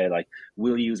they could say like,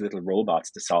 we'll use little robots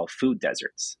to solve food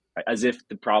deserts, right? As if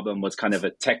the problem was kind of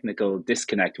a technical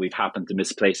disconnect. We've happened to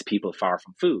misplace people far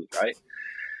from food, right?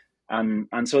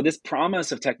 And so this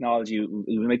promise of technology,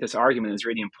 we make this argument is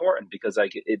really important because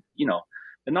like it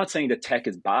I'm not saying that tech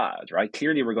is bad, right?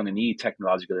 Clearly, we're going to need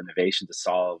technological innovation to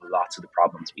solve lots of the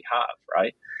problems we have,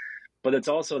 right? But it's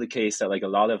also the case that like a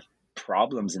lot of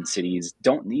problems in cities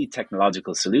don't need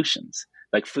technological solutions.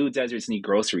 Like food deserts need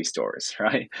grocery stores,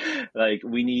 right? Like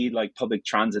we need like public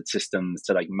transit systems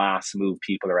to like mass move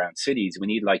people around cities. We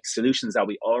need like solutions that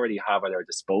we already have at our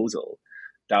disposal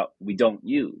that we don't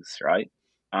use, right?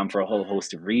 For a whole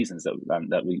host of reasons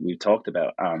that we've talked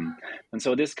about. And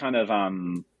so this kind of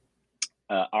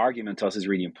argument to us is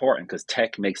really important because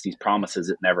tech makes these promises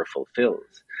it never fulfills.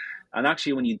 And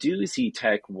actually, when you do see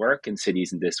tech work in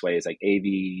cities in this way, it's like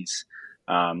AVs,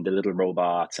 the little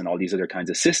robots, and all these other kinds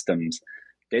of systems,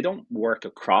 they don't work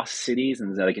across cities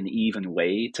in like an even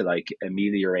way to like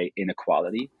ameliorate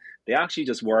inequality. They actually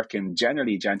just work in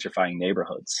generally gentrifying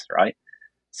neighborhoods, right?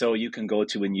 So you can go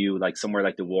to a new, like somewhere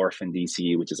like the Wharf in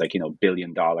DC, which is like, $1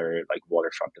 billion like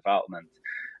waterfront development.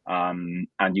 And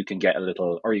you can get a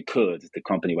little, or you could, the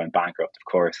company went bankrupt,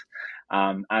 of course.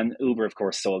 And Uber, of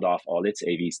course, sold off all its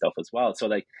AV stuff as well. So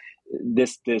like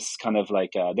this kind of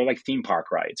like, they're like theme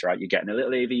park rides, right? You get in a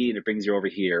little AV and it brings you over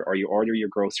here, or you order your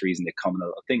groceries and they come in a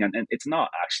little thing. And it's not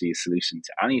actually a solution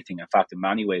to anything. In fact, in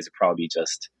many ways, it probably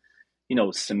just,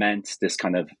 cements this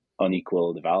kind of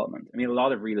unequal development. I mean, a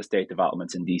lot of real estate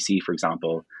developments in DC, for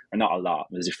example, or not a lot,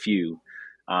 there's a few,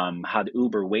 had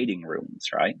Uber waiting rooms,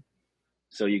 right?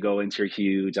 So you go into your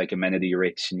huge, like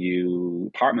amenity-rich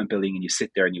new apartment building and you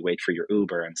sit there and you wait for your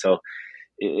Uber. And so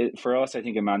for us, I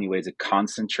think in many ways it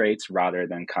concentrates rather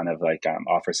than kind of like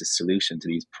offers a solution to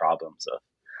these problems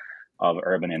of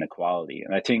urban inequality.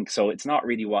 And I think, so it's not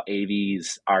really what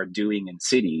AVs are doing in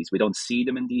cities. We don't see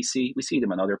them in DC. We see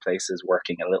them in other places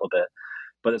working a little bit.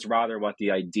 But it's rather what the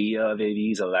idea of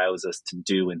AVs allows us to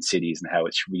do in cities and how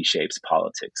it reshapes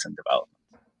politics and development.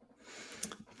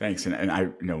 Thanks. And I,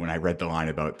 when I read the line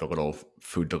about the little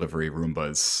food delivery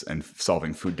Roombas and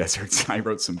solving food deserts, I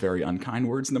wrote some very unkind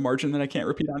words in the margin that I can't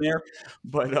repeat on air.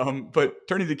 But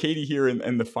turning to Katie here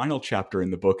in the final chapter in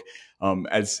the book,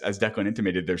 as Declan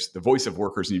intimated, there's the voice of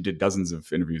workers, and you did dozens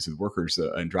of interviews with workers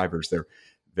and drivers.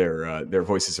 Their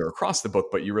voices are across the book,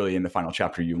 but you really, in the final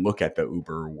chapter, you look at the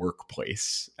Uber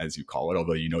workplace, as you call it,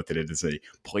 although you note that it is a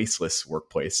placeless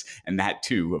workplace. And that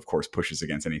too, of course, pushes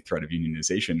against any threat of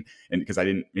unionization. And because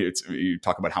you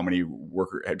talk about how many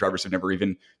drivers have never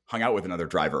even hung out with another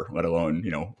driver, let alone,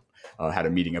 had a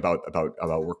meeting about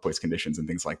workplace conditions and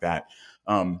things like that.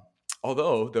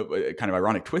 Although the kind of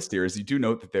ironic twist here is you do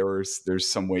note that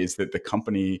there's some ways that the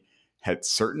company had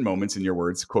certain moments, in your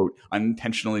words, quote,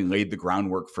 unintentionally laid the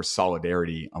groundwork for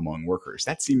solidarity among workers.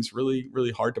 That seems really,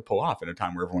 really hard to pull off in a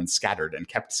time where everyone's scattered and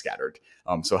kept scattered.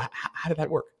 So how did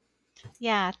that work?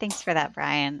 Yeah, thanks for that,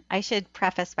 Brian. I should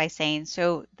preface by saying,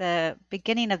 so the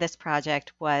beginning of this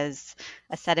project was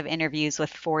a set of interviews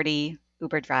with 40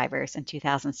 Uber drivers in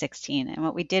 2016. And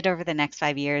what we did over the next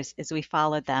 5 years is we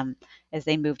followed them as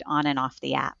they moved on and off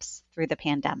the apps through the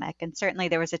pandemic. And certainly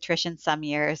there was attrition some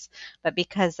years, but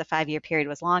because the 5-year period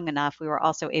was long enough, we were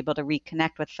also able to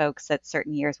reconnect with folks that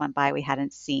certain years went by we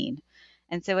hadn't seen.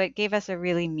 And so it gave us a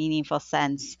really meaningful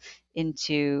sense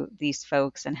into these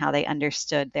folks and how they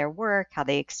understood their work, how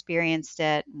they experienced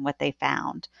it, and what they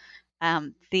found.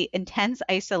 The intense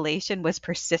isolation was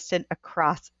persistent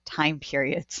across time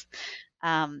periods.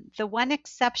 The one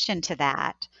exception to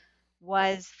that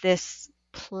was this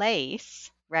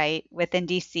place, right, within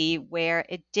DC where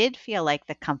it did feel like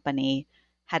the company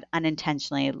had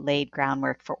unintentionally laid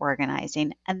groundwork for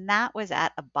organizing. And that was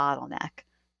at a bottleneck,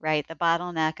 right? The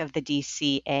bottleneck of the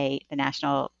DCA, the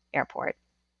National Airport.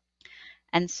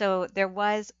 And so there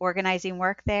was organizing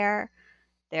work there.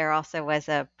 There also was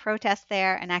a protest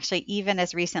there. And actually, even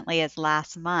as recently as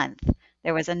last month,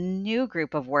 there was a new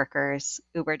group of workers,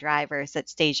 Uber drivers, that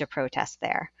staged a protest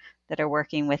there that are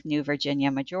working with New Virginia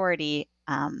Majority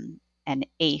and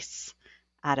ACE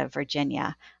out of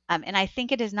Virginia. And I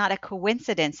think it is not a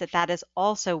coincidence that that is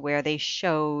also where they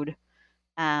showed,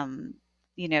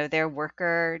 their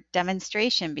worker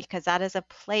demonstration, because that is a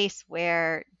place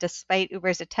where, despite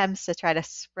Uber's attempts to try to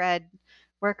spread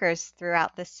workers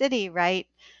throughout the city, right,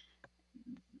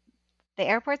 the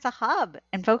airport's a hub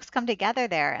and folks come together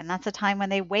there, and that's a time when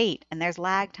they wait and there's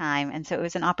lag time. And so it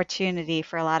was an opportunity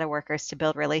for a lot of workers to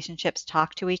build relationships,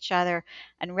 talk to each other,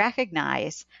 and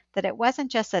recognize that it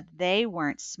wasn't just that they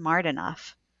weren't smart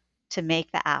enough to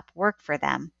make the app work for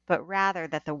them, but rather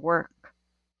that the work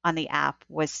on the app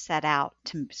was set out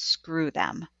to screw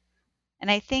them.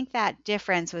 And I think that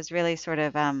difference was really sort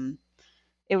of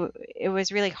it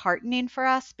was really heartening for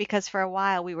us, because for a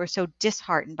while we were so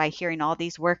disheartened by hearing all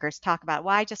these workers talk about,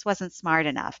 well, I just wasn't smart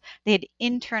enough. They had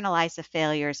internalized the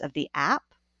failures of the app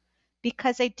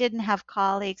because they didn't have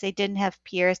colleagues, they didn't have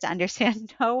peers to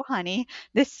understand, no, honey,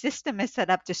 this system is set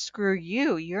up to screw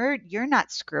you. You're not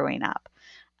screwing up.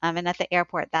 And at the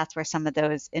airport, that's where some of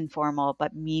those informal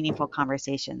but meaningful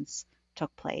conversations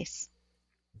took place.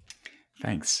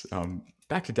 Thanks.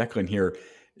 Back to Declan here.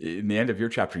 In the end of your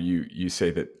chapter, you say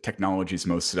that technology's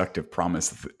most seductive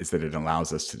promise is that it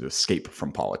allows us to escape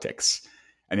from politics.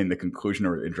 And in the conclusion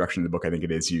or introduction of the book, I think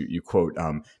it is, you quote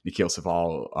Nikhil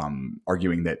Saval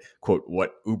arguing that, quote,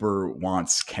 what Uber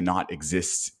wants cannot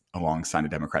exist alongside a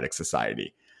democratic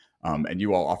society. And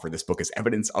you all offer this book as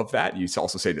evidence of that. You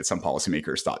also say that some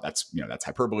policymakers thought that's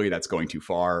hyperbole, that's going too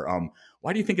far.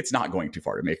 Why do you think it's not going too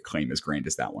far to make a claim as grand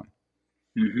as that one?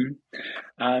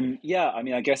 Yeah, I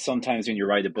mean, I guess sometimes when you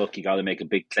write a book, you got to make a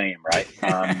big claim, right?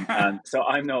 And so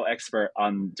I'm no expert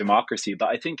on democracy, but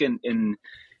I think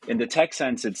in the tech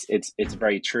sense, it's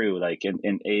very true. Like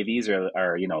in AVs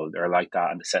are they're like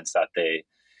that in the sense that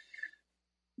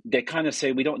they kind of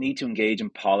say we don't need to engage in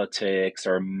politics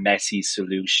or messy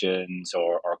solutions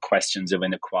or questions of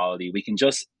inequality. We can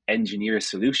just engineer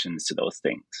solutions to those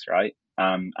things, right?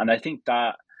 And I think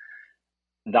that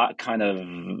kind of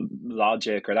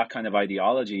logic or that kind of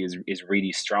ideology is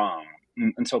really strong.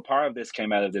 And so part of this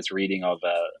came out of this reading of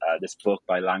this book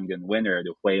by Langdon Winner,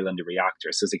 The Whale and the Reactor.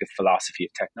 So it's like a philosophy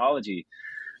of technology.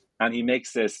 And he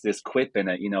makes this quip in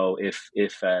it, if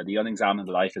the unexamined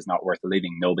life is not worth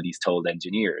living, nobody's told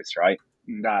engineers, right?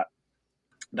 That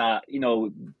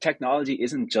technology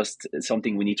isn't just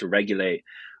something we need to regulate,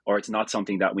 or it's not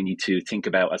something that we need to think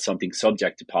about as something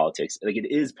subject to politics. Like,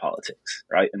 it is politics,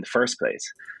 right, in the first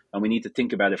place. And we need to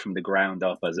think about it from the ground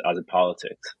up as a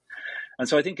politics. And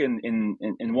so I think in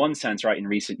one sense, right, in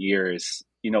recent years,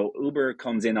 Uber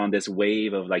comes in on this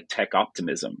wave of like tech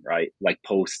optimism, right? Like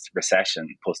post-recession,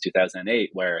 post-2008,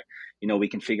 where, we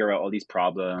can figure out all these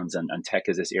problems and tech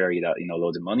is this area that,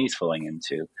 loads of money is flowing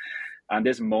into. And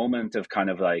this moment of kind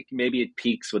of like, maybe it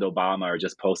peaks with Obama or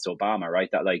just post-Obama, right?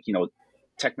 That like,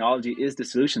 technology is the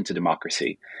solution to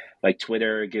democracy. Like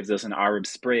Twitter gives us an Arab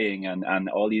Spring and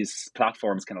all these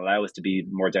platforms can allow us to be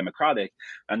more democratic.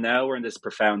 And now we're in this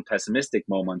profound pessimistic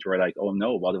moment where like, oh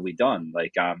no, what have we done?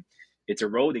 Like, it's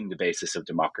eroding the basis of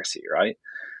democracy, right?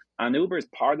 And Uber is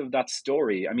part of that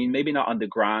story. I mean, maybe not on the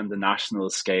grand, the national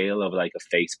scale of like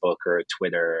a Facebook or a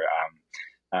Twitter,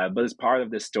 but it's part of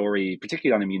this story,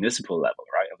 particularly on a municipal level,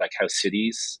 right? Of like how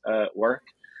cities work.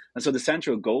 And so the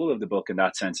central goal of the book in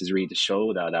that sense is really to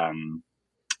show that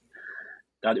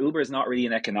that Uber is not really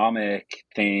an economic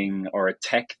thing or a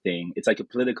tech thing. It's like a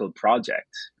political project,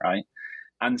 right?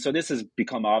 And so this has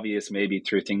become obvious maybe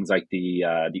through things like the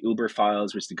Uber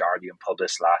files, which The Guardian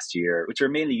published last year, which are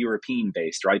mainly European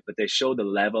based, right? But they show the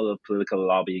level of political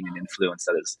lobbying and influence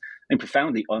that is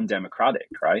profoundly undemocratic,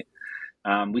 right?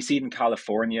 We see it in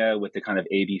California with the kind of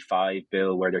AB5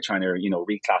 bill where they're trying to,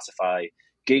 reclassify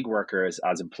gig workers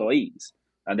as employees.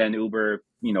 And then Uber,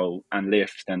 and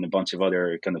Lyft and a bunch of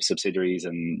other kind of subsidiaries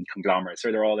and conglomerates,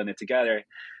 so they're all in it together.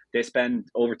 They spend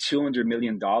over $200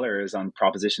 million on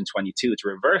Proposition 22 to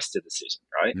reverse the decision,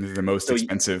 right? This is the most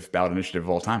expensive ballot initiative of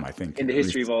all time, I think. In the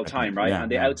history of all time, right? Yeah,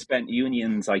 and they outspent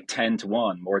unions like 10 to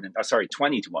 1,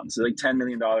 20 to 1. So like $10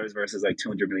 million versus like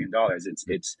 $200 million.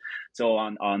 It's so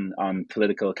on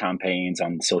political campaigns,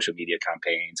 on social media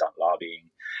campaigns, on lobbying.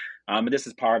 And this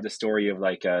is part of the story of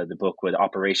like the book with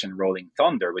Operation Rolling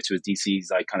Thunder, which was DC's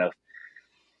like kind of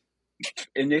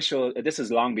initial. This is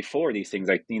long before these things,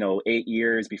 like 8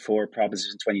 years before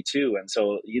Proposition 22. And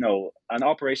so an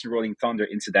Operation Rolling Thunder,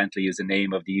 incidentally, is the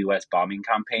name of the U.S. bombing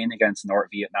campaign against North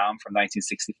Vietnam from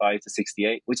 1965 to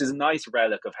 68, which is a nice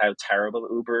relic of how terrible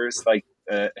Uber's like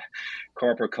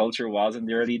corporate culture was in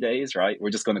the early days, right? We're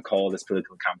just going to call this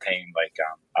political campaign like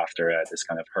after this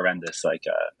kind of horrendous like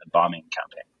bombing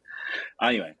campaign.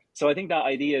 Anyway, so I think that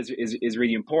idea is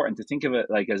really important. To think of it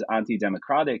like as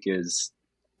anti-democratic is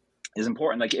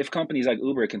important. Like if companies like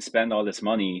Uber can spend all this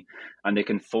money and they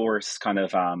can force kind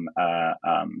of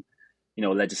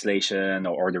legislation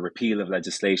or the repeal of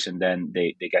legislation, then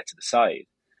they get to decide.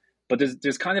 But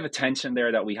there's kind of a tension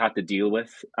there that we had to deal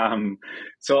with.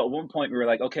 So at one point we were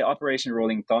like, okay, Operation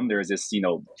Rolling Thunder is this,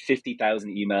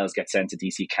 50,000 emails get sent to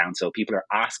DC Council. People are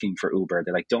asking for Uber.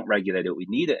 They're like, don't regulate it. We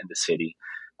need it in the city.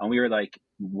 And we were like,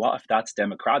 what if that's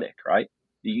democratic, right?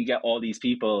 You get all these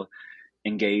people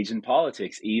engaged in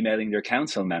politics, emailing their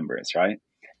council members, right?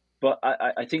 But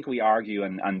I think we argue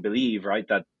and believe, right,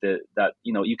 that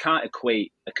you can't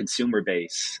equate a consumer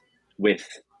base with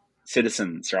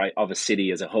citizens, right, of a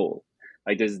city as a whole.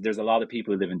 Like there's a lot of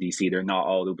people who live in DC. They're not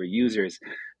all Uber users,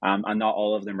 and not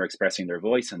all of them are expressing their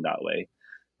voice in that way.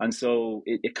 And so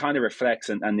it kind of reflects,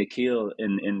 and Nikhil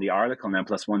in the article in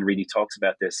N+1 really talks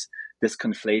about this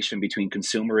conflation between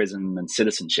consumerism and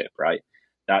citizenship, right?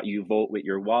 That you vote with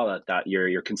your wallet, that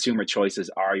your consumer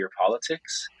choices are your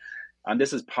politics. And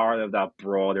this is part of that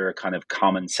broader kind of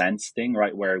common sense thing,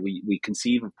 right? Where we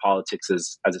conceive of politics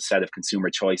as a set of consumer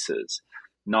choices,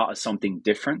 not as something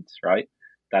different, right?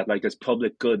 That like there's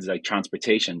public goods like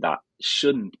transportation that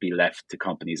shouldn't be left to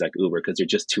companies like Uber because they're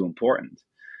just too important.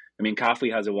 I mean, Coffee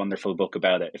has a wonderful book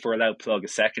about it. If we're allowed to plug a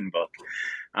second book,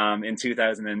 in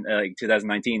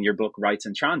 2019, your book Rights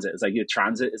in Transit is like,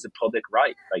 transit is a public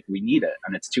right. Like, we need it,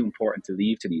 and it's too important to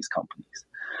leave to these companies.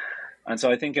 And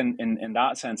so I think in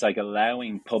that sense, like,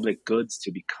 allowing public goods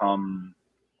to become,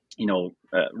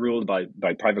 ruled by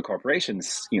private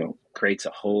corporations, creates a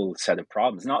whole set of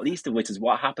problems, not least of which is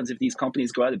what happens if these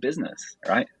companies go out of business,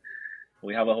 right?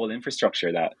 We have a whole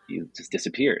infrastructure that just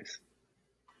disappears.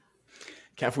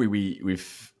 Kafui,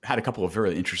 we've had a couple of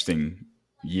very interesting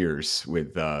years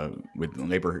with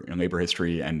labor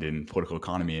history and in political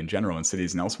economy in general in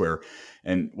cities and elsewhere.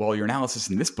 And while your analysis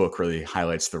in this book really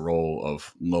highlights the role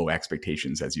of low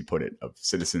expectations, as you put it, of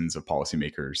citizens, of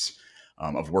policymakers,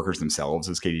 of workers themselves,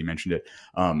 as Katie mentioned it,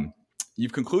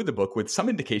 you've concluded the book with some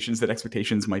indications that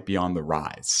expectations might be on the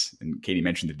rise. And Katie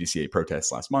mentioned the DCA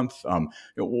protests last month.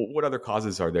 What other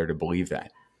causes are there to believe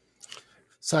that?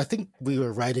 So I think we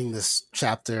were writing this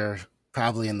chapter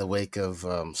probably in the wake of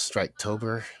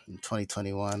Striketober in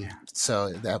 2021. Yeah.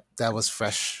 So that was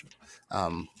fresh.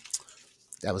 That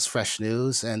was fresh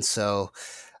news, and so,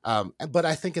 but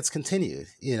I think it's continued.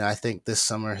 I think this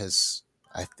summer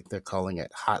I think they're calling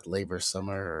it hot labor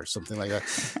summer or something like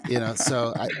that.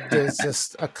 So there's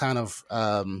just a kind of,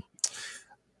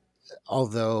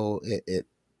 although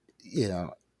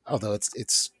although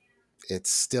it's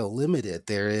still limited,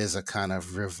 there is a kind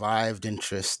of revived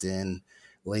interest in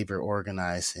labor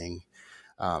organizing,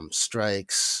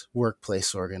 strikes,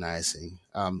 workplace organizing,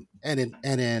 and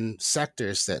in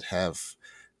sectors that have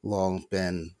long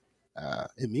been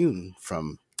immune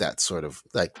from that sort of,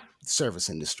 like, service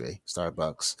industry,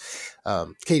 Starbucks.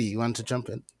 Katie, you wanted to jump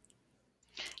in?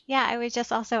 Yeah, I would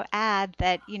just also add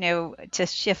that, to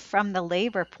shift from the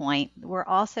labor point, we're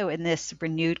also in this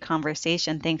renewed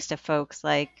conversation thanks to folks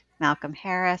like Malcolm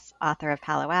Harris, author of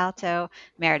Palo Alto,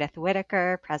 Meredith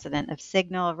Whittaker, president of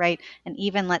Signal, right? And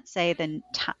even, let's say,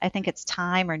 I think it's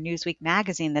Time or Newsweek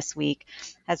magazine this week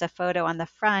has a photo on the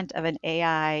front of an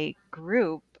AI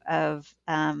group of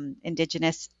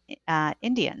indigenous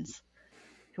Indians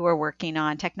who are working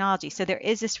on technology. So there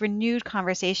is this renewed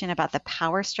conversation about the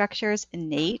power structures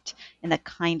innate in the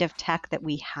kind of tech that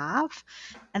we have.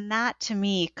 And that, to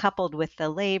me, coupled with the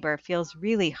labor, feels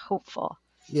really hopeful.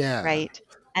 Yeah. Right.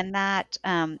 And that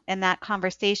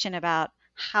conversation about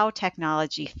how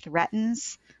technology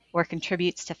threatens or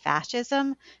contributes to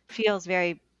fascism feels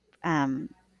very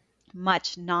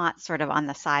much not sort of on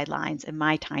the sidelines in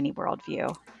my tiny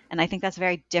worldview. And I think that's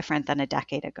very different than a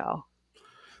decade ago.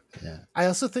 Yeah, I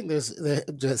also think there's a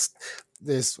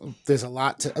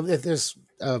lot to. There's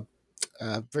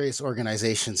various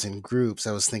organizations and groups.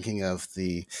 I was thinking of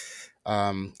the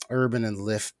Urban and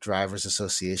Lyft Drivers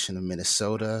Association of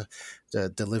Minnesota, the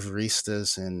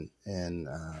Deliveristas in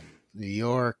New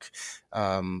York.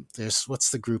 There's,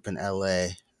 what's the group in LA?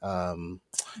 RDU,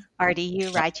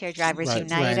 Rideshare Drivers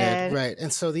United. Right.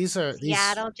 And so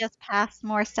Seattle just passed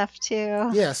more stuff too.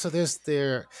 Yeah. So there's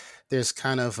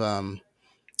kind of,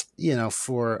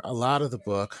 for a lot of the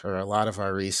book or a lot of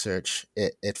our research,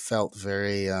 it felt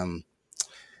very,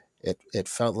 it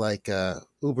felt like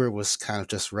Uber was kind of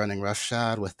just running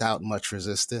roughshod without much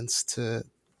resistance to,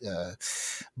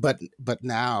 but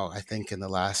now I think in the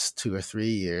last 2 or 3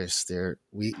 years,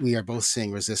 we are both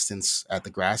seeing resistance at the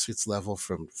grassroots level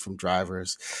from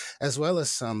drivers, as well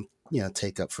as some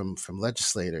take up from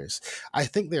legislators. I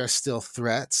think there are still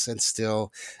threats and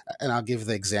I'll give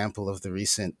the example of the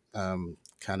recent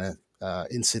kind of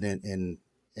incident in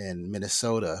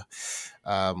Minnesota,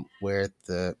 where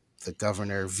the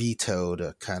governor vetoed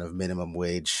a kind of minimum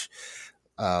wage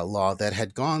law that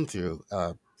had gone through,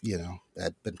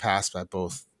 had been passed by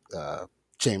both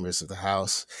chambers of the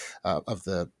House of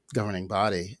the governing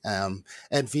body, and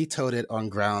vetoed it on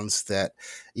grounds that,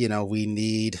 we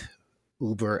need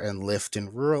Uber and Lyft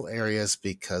in rural areas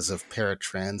because of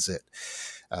paratransit,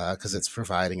 because it's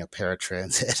providing a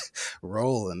paratransit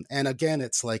role. And again,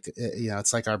 it's like,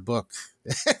 it's like our book.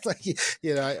 Like,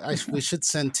 we should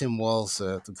send Tim Walz,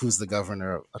 who's the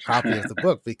governor, a copy of the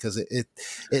book, because it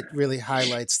really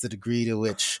highlights the degree to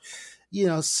which,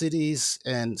 cities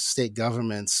and state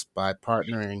governments, by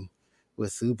partnering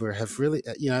with Uber, have really,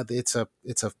 it's a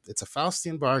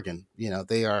Faustian bargain.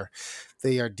 They are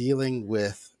dealing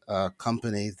with a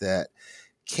company that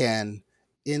can,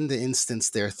 in the instance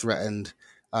they're threatened,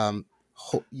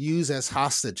 use as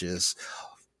hostages,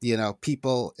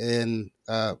 people in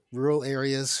rural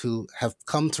areas who have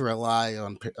come to rely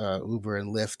on Uber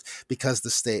and Lyft because the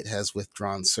state has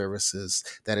withdrawn services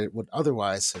that it would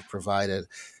otherwise have provided,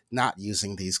 not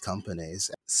using these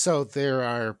companies. So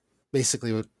there's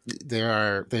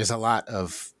a lot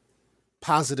of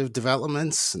positive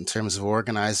developments in terms of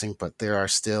organizing, but there are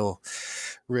still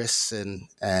risks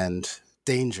and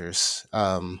dangers,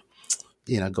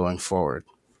 going forward.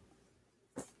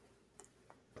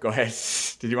 Go ahead.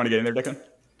 Did you want to get in there, Declan?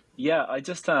 Yeah, I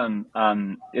just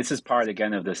this is part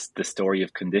again of this the story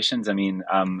of conditions. I mean,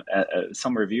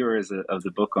 some reviewers of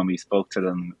the book, when we spoke to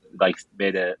them, like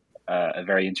made a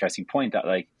very interesting point that,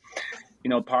 like,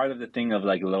 part of the thing of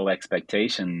like low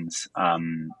expectations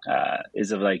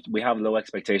is of like we have low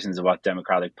expectations of what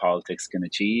democratic politics can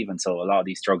achieve, and so a lot of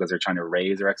these struggles are trying to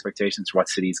raise their expectations for what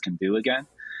cities can do again.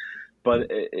 But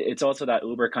it's also that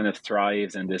Uber kind of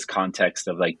thrives in this context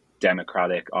of like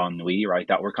democratic ennui, right?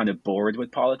 That we're kind of bored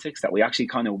with politics, that we actually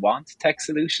kind of want tech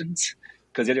solutions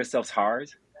because the other stuff's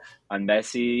hard and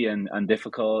messy and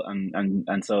difficult.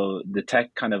 And so the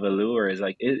tech kind of allure is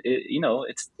like,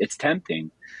 it's tempting.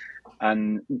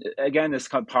 And again, it's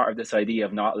kind of part of this idea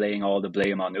of not laying all the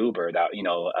blame on Uber, that,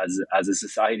 as a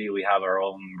society, we have our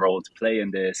own role to play in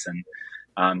this.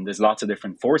 And there's lots of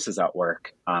different forces at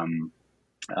work.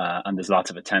 And there's lots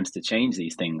of attempts to change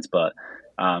these things, but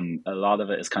a lot of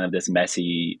it is kind of this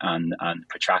messy and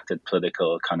protracted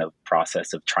political kind of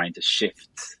process of trying to shift,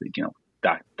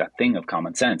 that thing of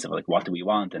common sense of like, what do we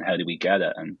want and how do we get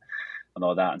it and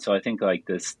all that. And so I think like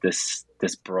this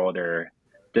broader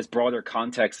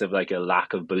context of like a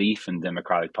lack of belief in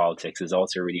democratic politics is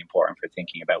also really important for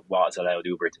thinking about what has allowed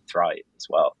Uber to thrive as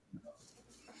well.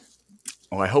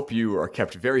 Well, I hope you are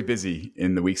kept very busy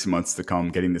in the weeks and months to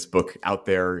come, getting this book out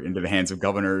there into the hands of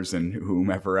governors and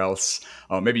whomever else.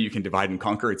 Maybe you can divide and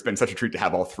conquer. It's been such a treat to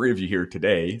have all three of you here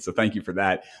today, so thank you for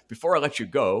that. Before I let you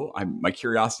go, my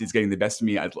curiosity is getting the best of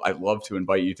me. I'd love to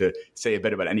invite you to say a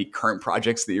bit about any current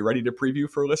projects that you're ready to preview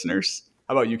for listeners.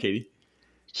 How about you, Katie?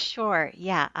 Sure.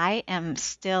 Yeah, I am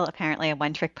still apparently a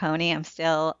one-trick pony. I'm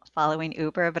still following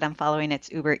Uber, but I'm following its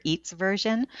Uber Eats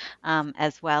version,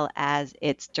 as well as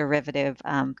its derivative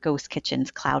Ghost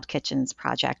Kitchens, Cloud Kitchens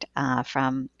project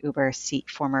from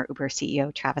former Uber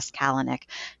CEO Travis Kalanick,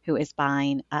 who is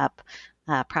buying up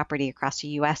property across the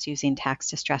U.S. using tax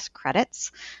distress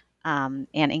credits. And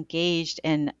engaged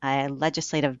in a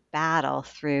legislative battle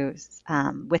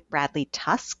with Bradley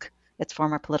Tusk, its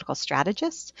former political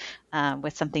strategist,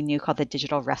 with something new called the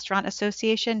Digital Restaurant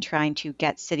Association, trying to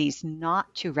get cities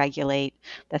not to regulate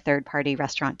the third-party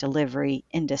restaurant delivery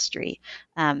industry.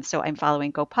 So I'm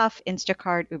following GoPuff,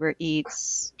 Instacart, Uber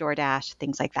Eats, DoorDash,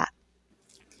 things like that.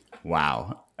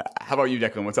 Wow. How about you,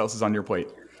 Declan? What else is on your plate?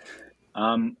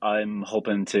 I'm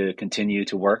hoping to continue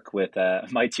to work with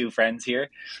my two friends here.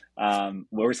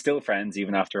 We're still friends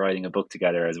even after writing a book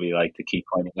together, as we like to keep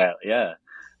pointing out. Yeah.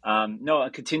 I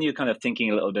continue kind of thinking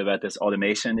a little bit about this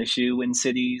automation issue in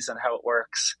cities and how it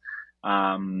works,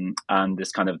 and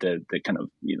this kind of the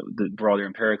broader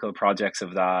empirical projects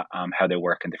of that, how they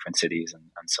work in different cities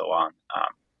and so on,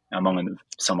 among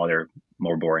some other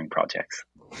more boring projects.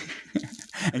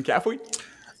 And Kafui?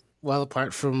 Well,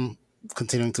 apart from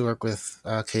continuing to work with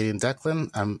Katie and Declan,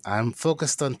 I'm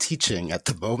focused on teaching at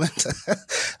the moment.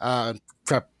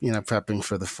 Prepping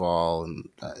for the fall, and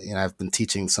I've been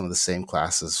teaching some of the same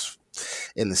classes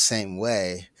in the same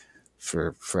way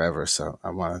for forever. So I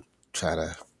want to try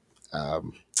to,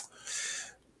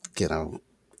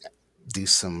 do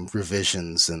some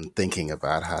revisions and thinking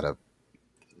about how to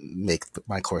make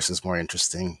my courses more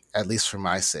interesting, at least for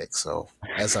my sake. So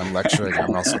as I'm lecturing,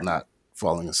 I'm also not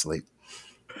falling asleep.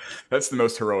 That's the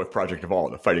most heroic project of all,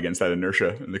 to fight against that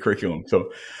inertia in the curriculum.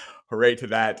 So hooray to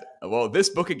that. Well, this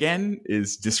book again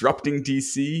is Disrupting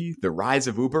DC, The Rise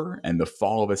of Uber and the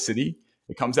Fall of a City.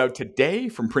 It comes out today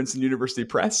from Princeton University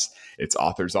Press. Its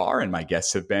authors are, and my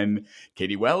guests have been,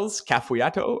 Katie Wells, Kafui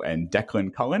Atto, and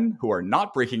Declan Cullen, who are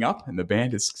not breaking up, and the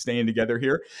band is staying together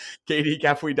here. Katie,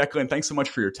 Kafui, Declan, thanks so much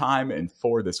for your time and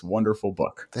for this wonderful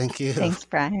book. Thank you. Thanks,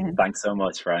 Brian. Thanks so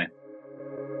much, Brian.